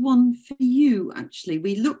 I have one for you, actually.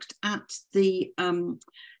 We looked at the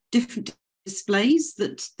different displays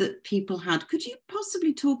that people had. Could you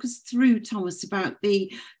possibly talk us through, Thomas, about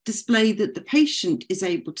the display that the patient is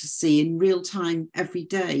able to see in real time every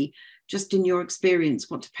day? Just in your experience,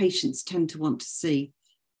 what do patients tend to want to see?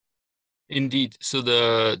 Indeed. So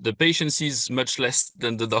the patient sees much less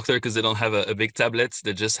than the doctor because they don't have a big tablet.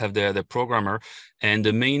 They just have their programmer. And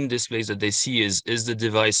the main displays that they see is the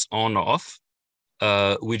device on or off,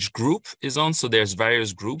 which group is on. So there's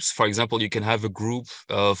various groups. For example, you can have a group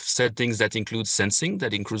of settings that includes sensing,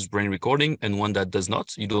 that includes brain recording, and one that does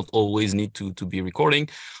not. You don't always need to be recording.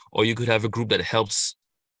 Or you could have a group that helps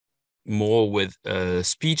more with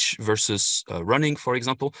speech versus running, for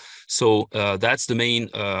example. So that's the main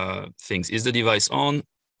things. Is the device on?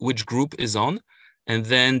 Which group is on? And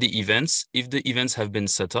then the events. If the events have been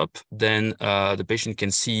set up, then the patient can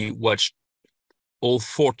see what all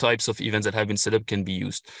 4 types of events that have been set up can be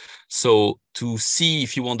used. So to see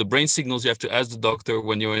if you want the brain signals, you have to ask the doctor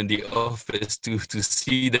when you're in the office to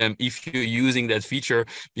see them if you're using that feature,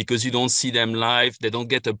 because you don't see them live. They don't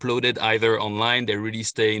get uploaded either online. They really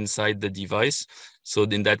stay inside the device. So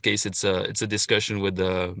in that case, it's a discussion with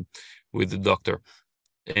the doctor.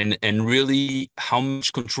 And really how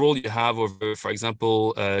much control you have over, for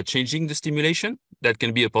example, changing the stimulation. That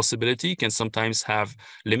can be a possibility. You can sometimes have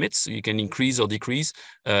limits. You can increase or decrease.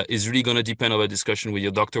 Is really going to depend on a discussion with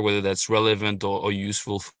your doctor, whether that's relevant or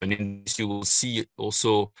useful. And you will see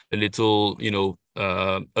also a little,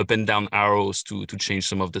 up and down arrows to change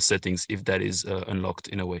some of the settings if that is unlocked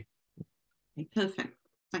in a way. Okay, perfect.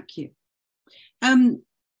 Thank you.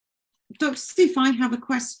 Dr. Steve, I have a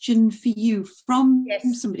question for you from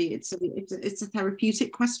somebody. It's a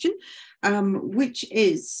therapeutic question, which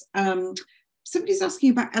is somebody's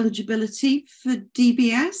asking about eligibility for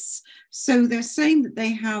DBS. So they're saying that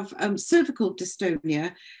they have cervical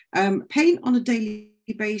dystonia, pain on a daily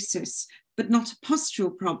basis, but not a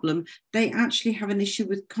postural problem. They actually have an issue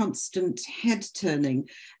with constant head turning.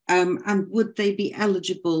 And would they be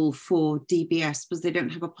eligible for DBS because they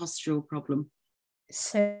don't have a postural problem?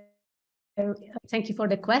 So thank you for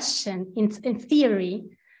the question. In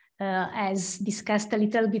theory, as discussed a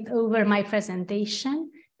little bit over my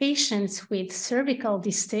presentation, patients with cervical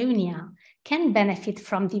dystonia can benefit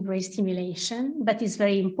from deep brain stimulation, but it's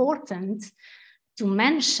very important to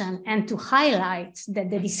mention and to highlight that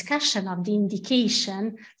the discussion of the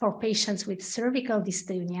indication for patients with cervical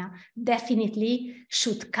dystonia definitely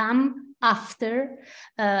should come after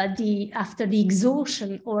the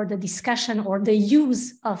exhaustion or the discussion or the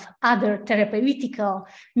use of other therapeutical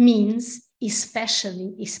means,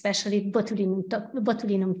 especially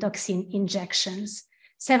botulinum toxin injections.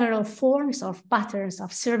 Several forms or patterns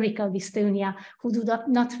of cervical dystonia who do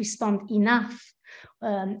not respond enough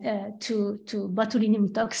to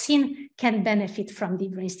botulinum toxin can benefit from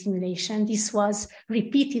deep brain stimulation. This was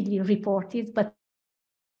repeatedly reported, but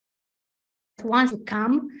once you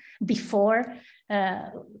come before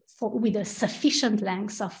with a sufficient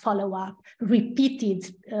length of follow-up,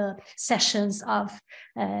 repeated sessions of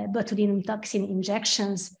botulinum toxin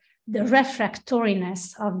injections, the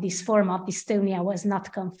refractoriness of this form of dystonia was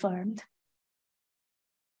not confirmed.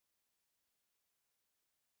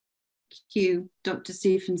 Thank you, Dr.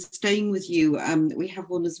 Stephen. Staying with you, we have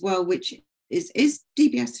one as well, which is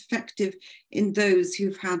DBS effective in those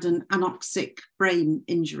who've had an anoxic brain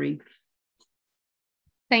injury?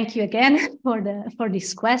 Thank you again for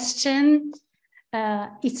this question.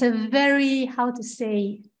 It's a very, how to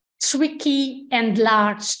say, tricky and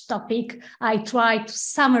large topic. I try to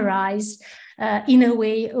summarize in a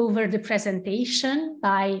way over the presentation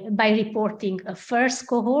by reporting a first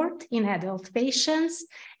cohort in adult patients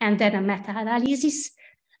and then a meta-analysis.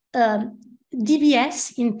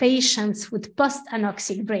 DBS in patients with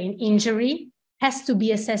post-anoxic brain injury has to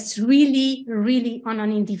be assessed really, really on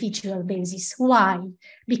an individual basis. Why?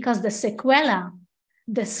 Because the sequela,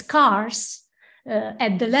 the scars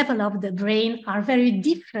at the level of the brain are very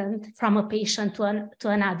different from a patient to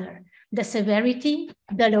another. The severity,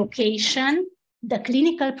 the location, the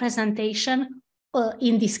clinical presentation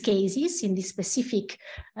in these cases, in the specific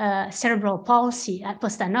cerebral palsy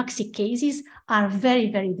post-anoxic cases, are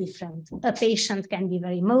very, very different. A patient can be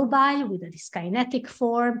very mobile with a dyskinetic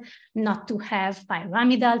form, not to have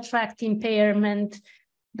pyramidal tract impairment,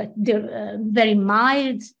 but they're very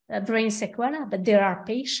mild brain sequela. But there are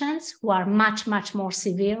patients who are much, much more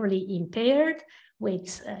severely impaired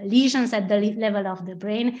with lesions at the level of the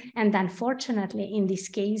brain. And unfortunately, in these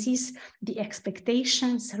cases, the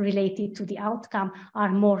expectations related to the outcome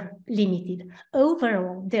are more limited.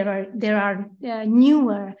 Overall, there are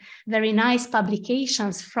newer, very nice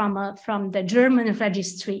publications from the German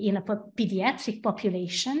registry in a pediatric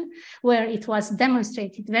population, where it was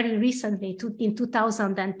demonstrated very recently in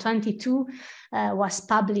 2022, was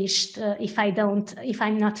published, if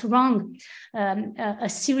I'm not wrong, a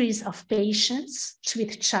series of patients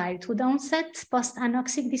with childhood onset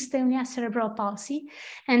post-anoxic dystonia cerebral palsy,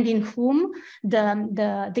 and in whom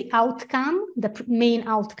the outcome, the main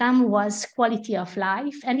outcome, was quality of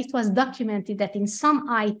life. And it was documented that in some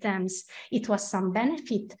items it was some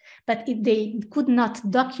benefit, but they could not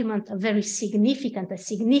document a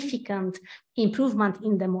significant improvement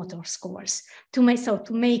in the motor scores. To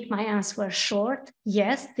make my answer short,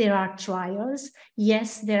 yes, there are trials.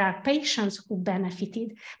 Yes, there are patients who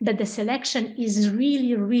benefited, but the selection is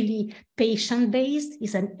really, really patient-based,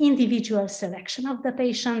 is an individual selection of the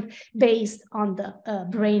patient based on the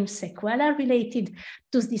brain sequela related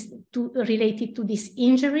to this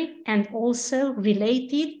injury, and also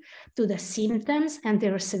related to the symptoms and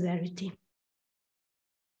their severity.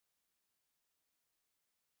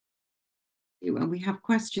 And we have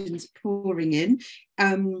questions pouring in.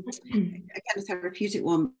 Again, a therapeutic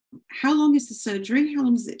one. How long is the surgery? How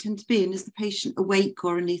long does it tend to be? And is the patient awake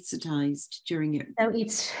or anesthetized during it? So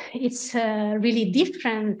it's really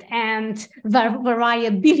different, and the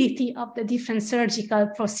variability of the different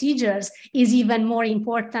surgical procedures is even more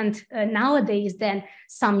important nowadays than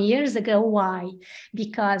some years ago. Why?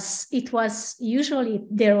 Because it was usually,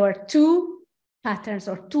 there were two patterns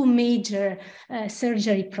or two major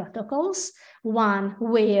surgery protocols. One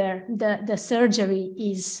where the surgery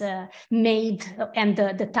is made and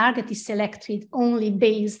the target is selected only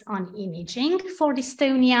based on imaging for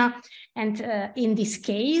dystonia. And in this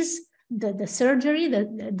case, the surgery,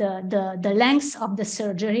 the length of the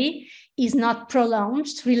surgery is not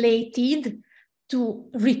prolonged, related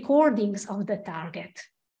to recordings of the target.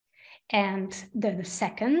 And the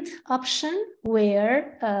second option,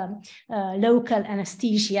 where local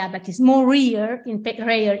anesthesia, but is more rare in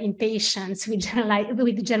patients with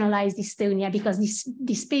generalized dystonia, because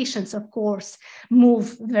these patients, of course,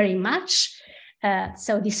 move very much.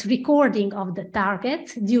 So this recording of the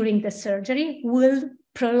target during the surgery will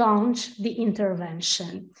prolong the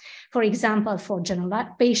intervention. For example, for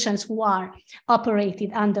patients who are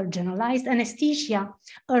operated under generalized anesthesia,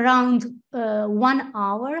 around 1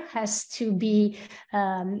 hour has to be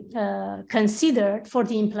considered for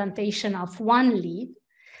the implantation of one lead.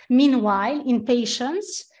 Meanwhile, in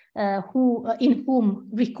patients in whom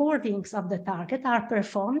recordings of the target are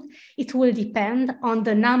performed, it will depend on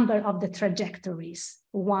the number of the trajectories,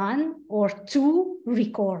 1 or 2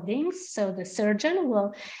 recordings. So the surgeon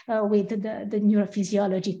will, with the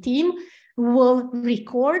neurophysiology team, will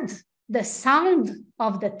record the sound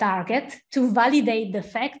of the target to validate the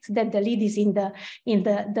fact that the lead is in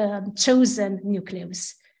the chosen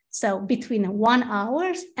nucleus. So between 1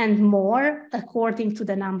 hour and more, according to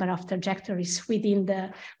the number of trajectories within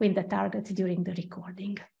the target during the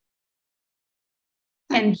recording.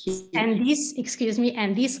 And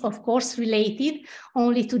this, of course, related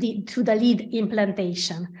only to the lead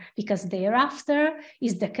implantation, because thereafter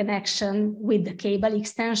is the connection with the cable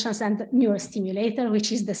extensions and the neurostimulator,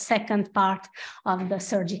 which is the second part of the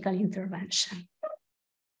surgical intervention.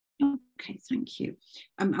 Okay, thank you.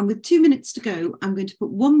 And with 2 minutes to go, I'm going to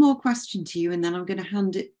put one more question to you, and then I'm going to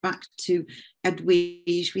hand it back to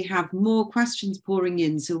Edwige. We have more questions pouring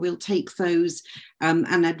in, so we'll take those, and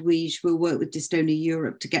Edwige will work with Dystonia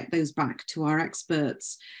Europe to get those back to our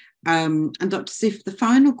experts. And Dr. Sif, the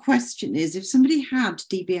final question is, if somebody had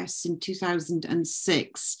DBS in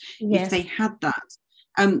 2006, yes, if they had that,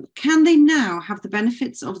 can they now have the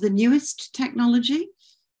benefits of the newest technology?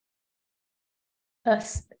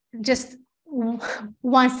 Just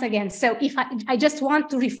once again, so if I just want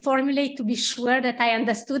to reformulate to be sure that I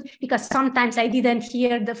understood, because sometimes I didn't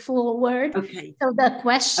hear the full word. Okay. So the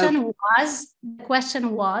question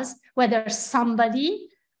was whether somebody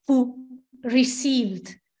who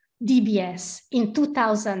received DBS in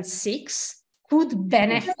 2006 could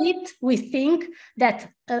benefit. We think that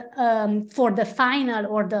for the final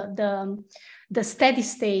or the steady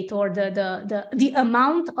state, or the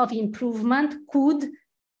amount of improvement could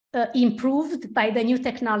improved by the new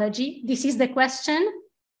technology. This is the question?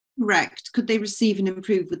 Correct. Could they receive and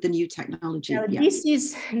improve with the new technology? Now, yeah. This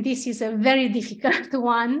is a very difficult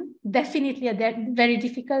one, definitely a very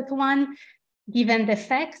difficult one, given the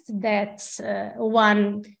fact that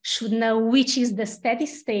one should know which is the steady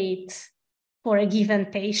state for a given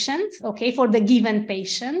patient, okay, for the given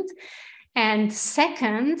patient. And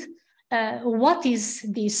second, what is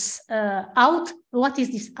this outcome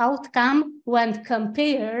when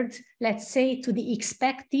compared, let's say, to the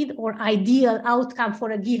expected or ideal outcome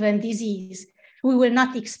for a given disease? We will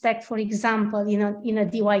not expect, for example, in a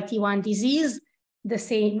DYT1 disease, the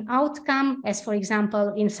same outcome as, for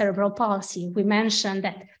example, in cerebral palsy. We mentioned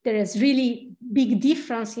that there is really big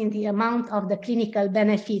difference in the amount of the clinical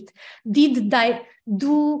benefit.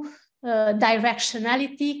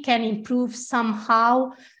 Directionality can improve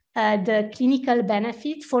somehow the clinical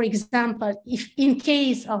benefit? For example, if in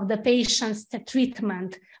case of the patient's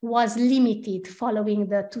treatment was limited following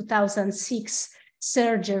the 2006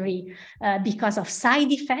 surgery because of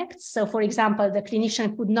side effects. So for example, the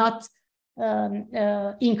clinician could not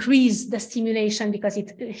increase the stimulation because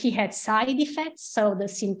he had side effects. So the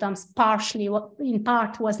symptoms in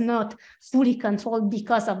part was not fully controlled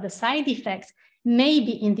because of the side effects.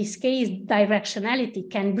 Maybe in this case, directionality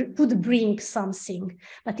could bring something,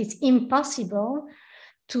 but it's impossible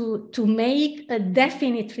to make a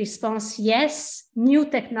definite response. Yes, new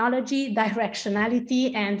technology,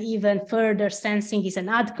 directionality, and even further sensing is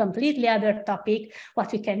completely other topic.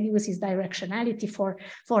 What we can use is directionality for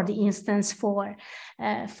the instance for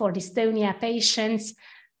dystonia patients.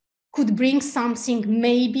 Could bring something,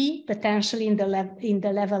 maybe potentially in the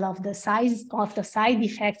level of the size of the side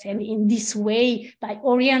effects, and in this way, by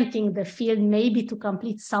orienting the field, maybe to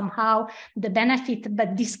complete somehow the benefit,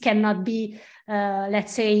 but this cannot be,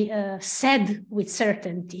 let's say, said with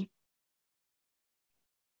certainty.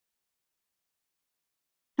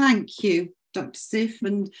 Thank you, Dr. Sif.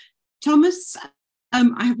 And Thomas,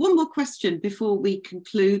 I have one more question before we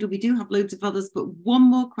conclude. We do have loads of others, but one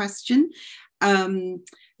more question.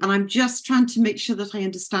 And I'm just trying to make sure that I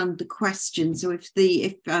understand the question. So if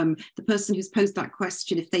the person who's posed that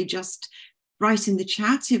question, if they just write in the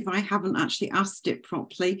chat if I haven't actually asked it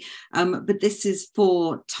properly, but this is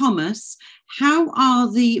for Thomas. How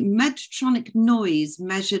are the Medtronic noise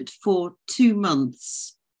measured for 2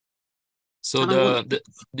 months? So I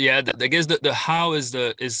guess the how is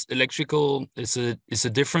electrical. It's a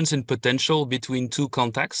difference in potential between two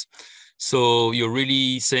contacts. So you're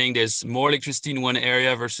really saying there's more electricity in one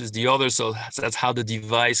area versus the other. So that's how the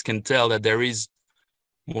device can tell that there is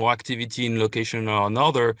more activity in location or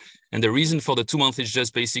another. And the reason for the 2 months is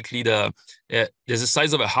just basically there's a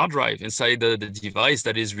size of a hard drive inside the device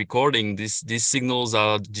that is recording. These signals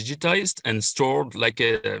are digitized and stored like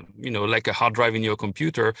a hard drive in your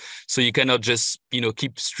computer. So you cannot just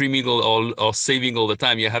keep streaming or saving all the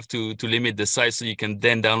time. You have to limit the size so you can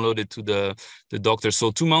then download it to the doctor.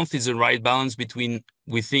 So 2 months is the right balance between,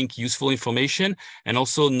 we think, useful information and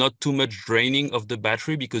also not too much draining of the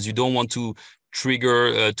battery, because you don't want to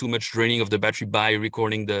trigger too much draining of the battery by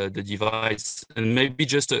recording the device. And maybe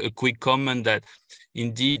just a quick comment that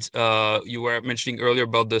indeed you were mentioning earlier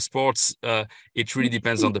about the sports. It really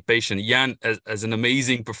depends on the patient. Jan has an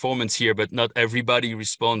amazing performance here, but not everybody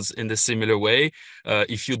responds in the similar way.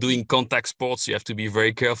 If you're doing contact sports, you have to be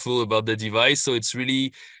very careful about the device. So it's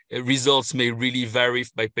really results may really vary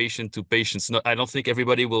by patient to patient. So I don't think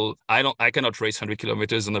everybody will. I cannot race 100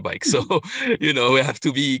 kilometers on a bike, so we have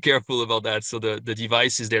to be careful about that. So the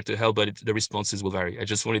device is there to help, but the responses will vary. I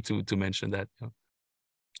just wanted to mention that.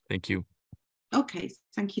 Thank you. Okay,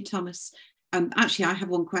 thank you, Thomas. Actually, I have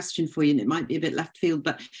one question for you, and it might be a bit left field,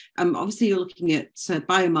 but obviously you're looking at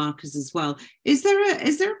biomarkers as well. Is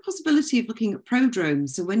there a possibility of looking at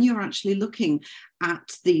prodromes? So when you're actually looking at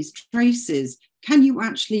these traces, can you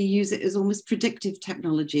actually use it as almost predictive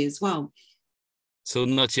technology as well? So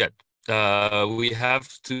not yet. We have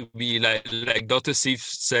to be like Dr. Sif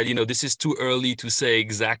said, this is too early to say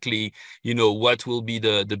exactly, what will be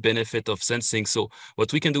the benefit of sensing. So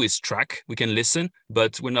what we can do is track, we can listen,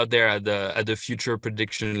 but we're not there at the future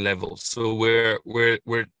prediction level. So we're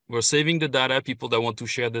saving the data, people that want to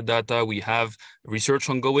share the data. We have research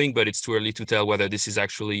ongoing, but it's too early to tell whether this is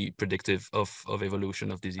actually predictive of evolution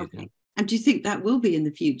of disease. Okay. And do you think that will be in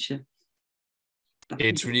the future?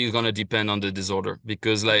 It's really going to depend on the disorder,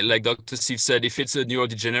 because like Dr. Steve said, if it's a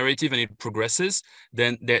neurodegenerative and it progresses,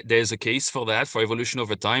 then there's a case for that, for evolution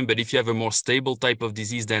over time. But if you have a more stable type of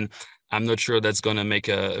disease, then I'm not sure that's going to make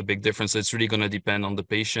a big difference. So it's really going to depend on the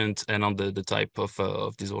patient and on the type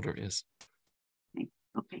of disorder. Yes.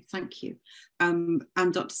 Okay, thank you. And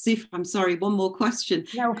Dr. Steve, I'm sorry, one more question.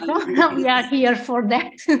 No problem. We are here for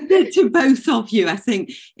that. To both of you, I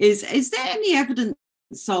think, is there any evidence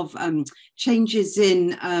of changes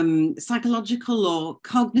in psychological or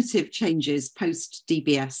cognitive changes post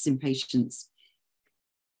DBS in patients?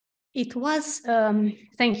 It was,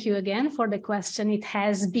 thank you again for the question. It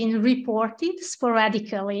has been reported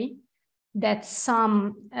sporadically that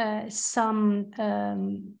some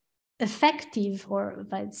affective or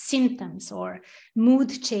symptoms or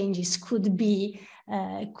mood changes could be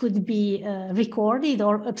recorded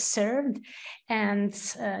or observed, and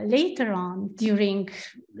later on, during,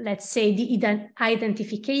 let's say, the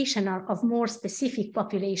identification of more specific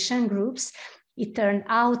population groups, it turned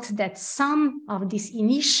out that some of these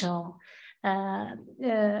initial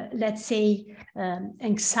let's say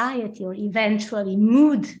anxiety or eventually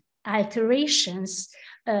mood alterations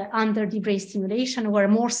under deep brain stimulation were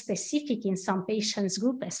more specific in some patients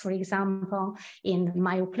group, as for example in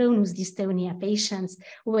myoclonus dystonia patients,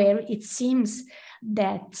 where it seems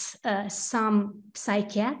that some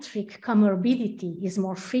psychiatric comorbidity is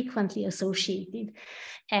more frequently associated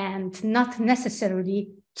and not necessarily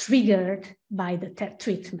triggered by the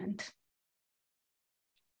treatment.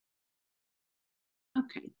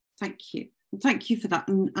 Okay, thank you. Thank you for that.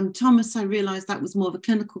 And Thomas, I realised that was more of a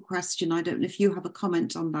clinical question. I don't know if you have a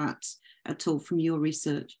comment on that at all from your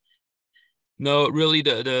research. No, really,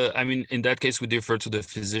 I mean, in that case, we defer to the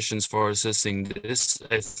physicians for assessing this.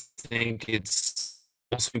 I think it's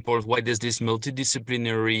also important why there's this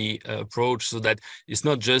multidisciplinary approach, so that it's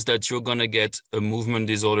not just that you're going to get a movement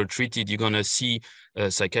disorder treated. You're going to see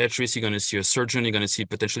a psychiatrist, you're going to see a surgeon, you're going to see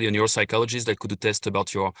potentially a neuropsychologist that could do tests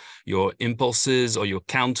about your impulses or your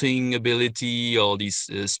counting ability or these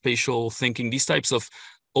spatial thinking, these types of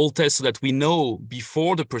all tests, so that we know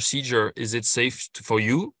before the procedure, is it safe for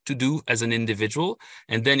you to do as an individual?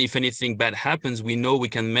 And then if anything bad happens, we know we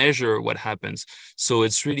can measure what happens. So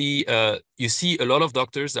it's really, you see a lot of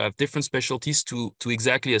doctors that have different specialties to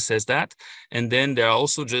exactly assess that. And then there are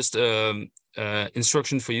also just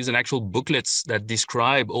instruction for use and actual booklets that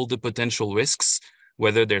describe all the potential risks,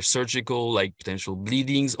 whether they're surgical, like potential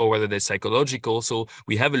bleedings, or whether they're psychological. So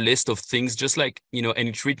we have a list of things, just like,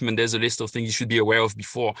 any treatment, there's a list of things you should be aware of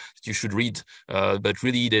before that you should read. But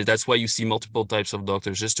really, that's why you see multiple types of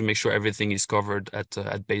doctors, just to make sure everything is covered at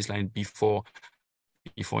baseline before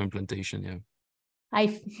implantation. Yeah.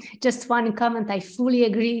 I just one comment. I fully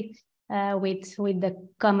agree with the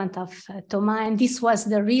comment of Thomas, and this was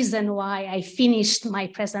the reason why I finished my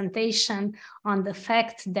presentation on the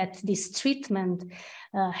fact that this treatment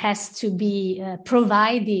has to be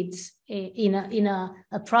provided in a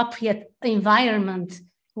appropriate environment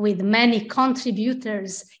with many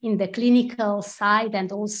contributors in the clinical side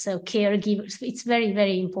and also caregivers. It's very,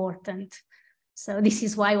 very important. So this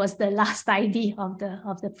is why was the last idea of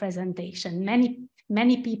the presentation.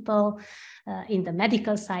 Many people in the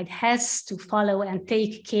medical side has to follow and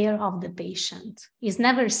take care of the patient. It's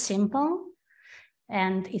never simple,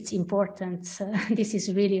 and it's important. This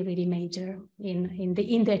is really, really major in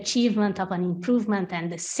the achievement of an improvement and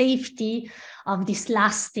the safety of this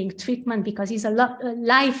lasting treatment, because it's a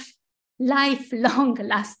lifelong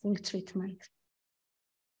lasting treatment.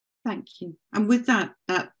 Thank you. And with that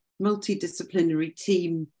multidisciplinary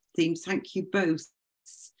theme, thank you both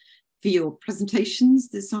for your presentations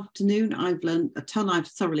this afternoon. I've learned a ton. I've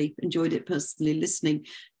thoroughly enjoyed it personally, listening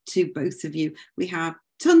to both of you. We have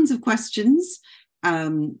tons of questions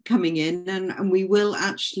coming in, and we will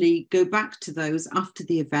actually go back to those after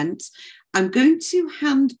the event. I'm going to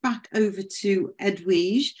hand back over to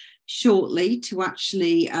Edwige shortly to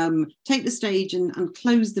actually take the stage and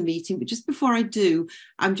close the meeting. But just before I do,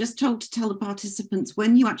 I'm just told to tell the participants,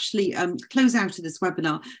 when you actually close out of this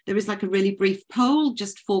webinar, there is like a really brief poll,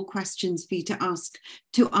 just 4 questions for you to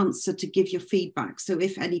answer, to give your feedback. So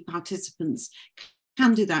if any participants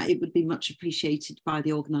can do that, it would be much appreciated by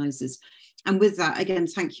the organisers. And with that, again,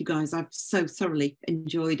 thank you guys. I've so thoroughly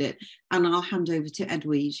enjoyed it. And I'll hand over to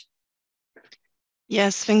Edwige.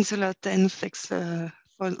 Yes, thanks a lot, and thanks for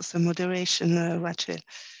the moderation, Rachel.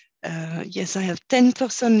 Yes, I have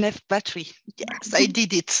 10% left battery. Yes, I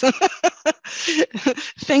did it.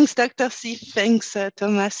 Thanks, Dr. C. Thanks,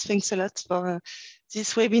 Thomas. Thanks a lot for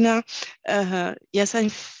this webinar. Yes, I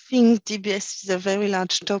think DBS is a very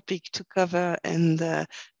large topic to cover, and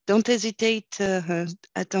don't hesitate,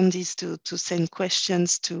 attendees, to send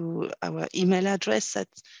questions to our email address that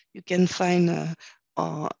you can find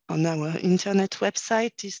on our internet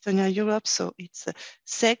website, Dystonia Europe. So it's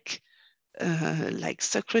sec, like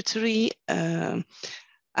secretary,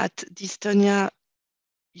 at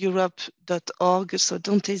dystoniaeurope.org. So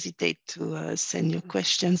don't hesitate to send your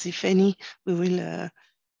questions, if any. We will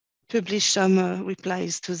publish some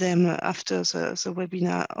replies to them after the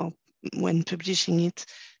webinar or when publishing it.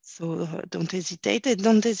 So don't hesitate, and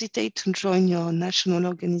don't hesitate to join your national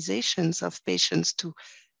organizations of patients too.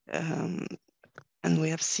 And we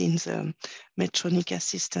have seen the Medtronics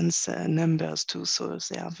assistance numbers too, so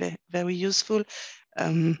they are very useful.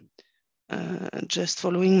 Just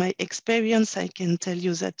following my experience, I can tell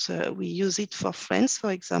you that we use it for friends,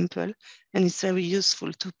 for example, and it's very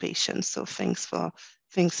useful to patients. So thanks for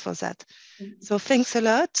that. So thanks a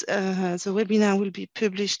lot. The webinar will be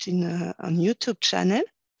published on YouTube channel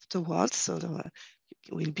afterwards, so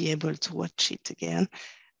you will be able to watch it again,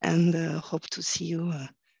 and hope to see you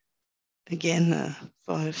again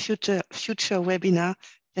for a future webinar.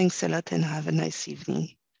 Thanks a lot, and have a nice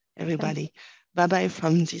evening, everybody. Bye-bye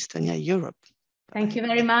from Dystonia Europe. Thank you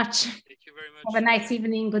very much. Thank you very much. Have a nice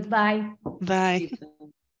evening. Goodbye. Bye.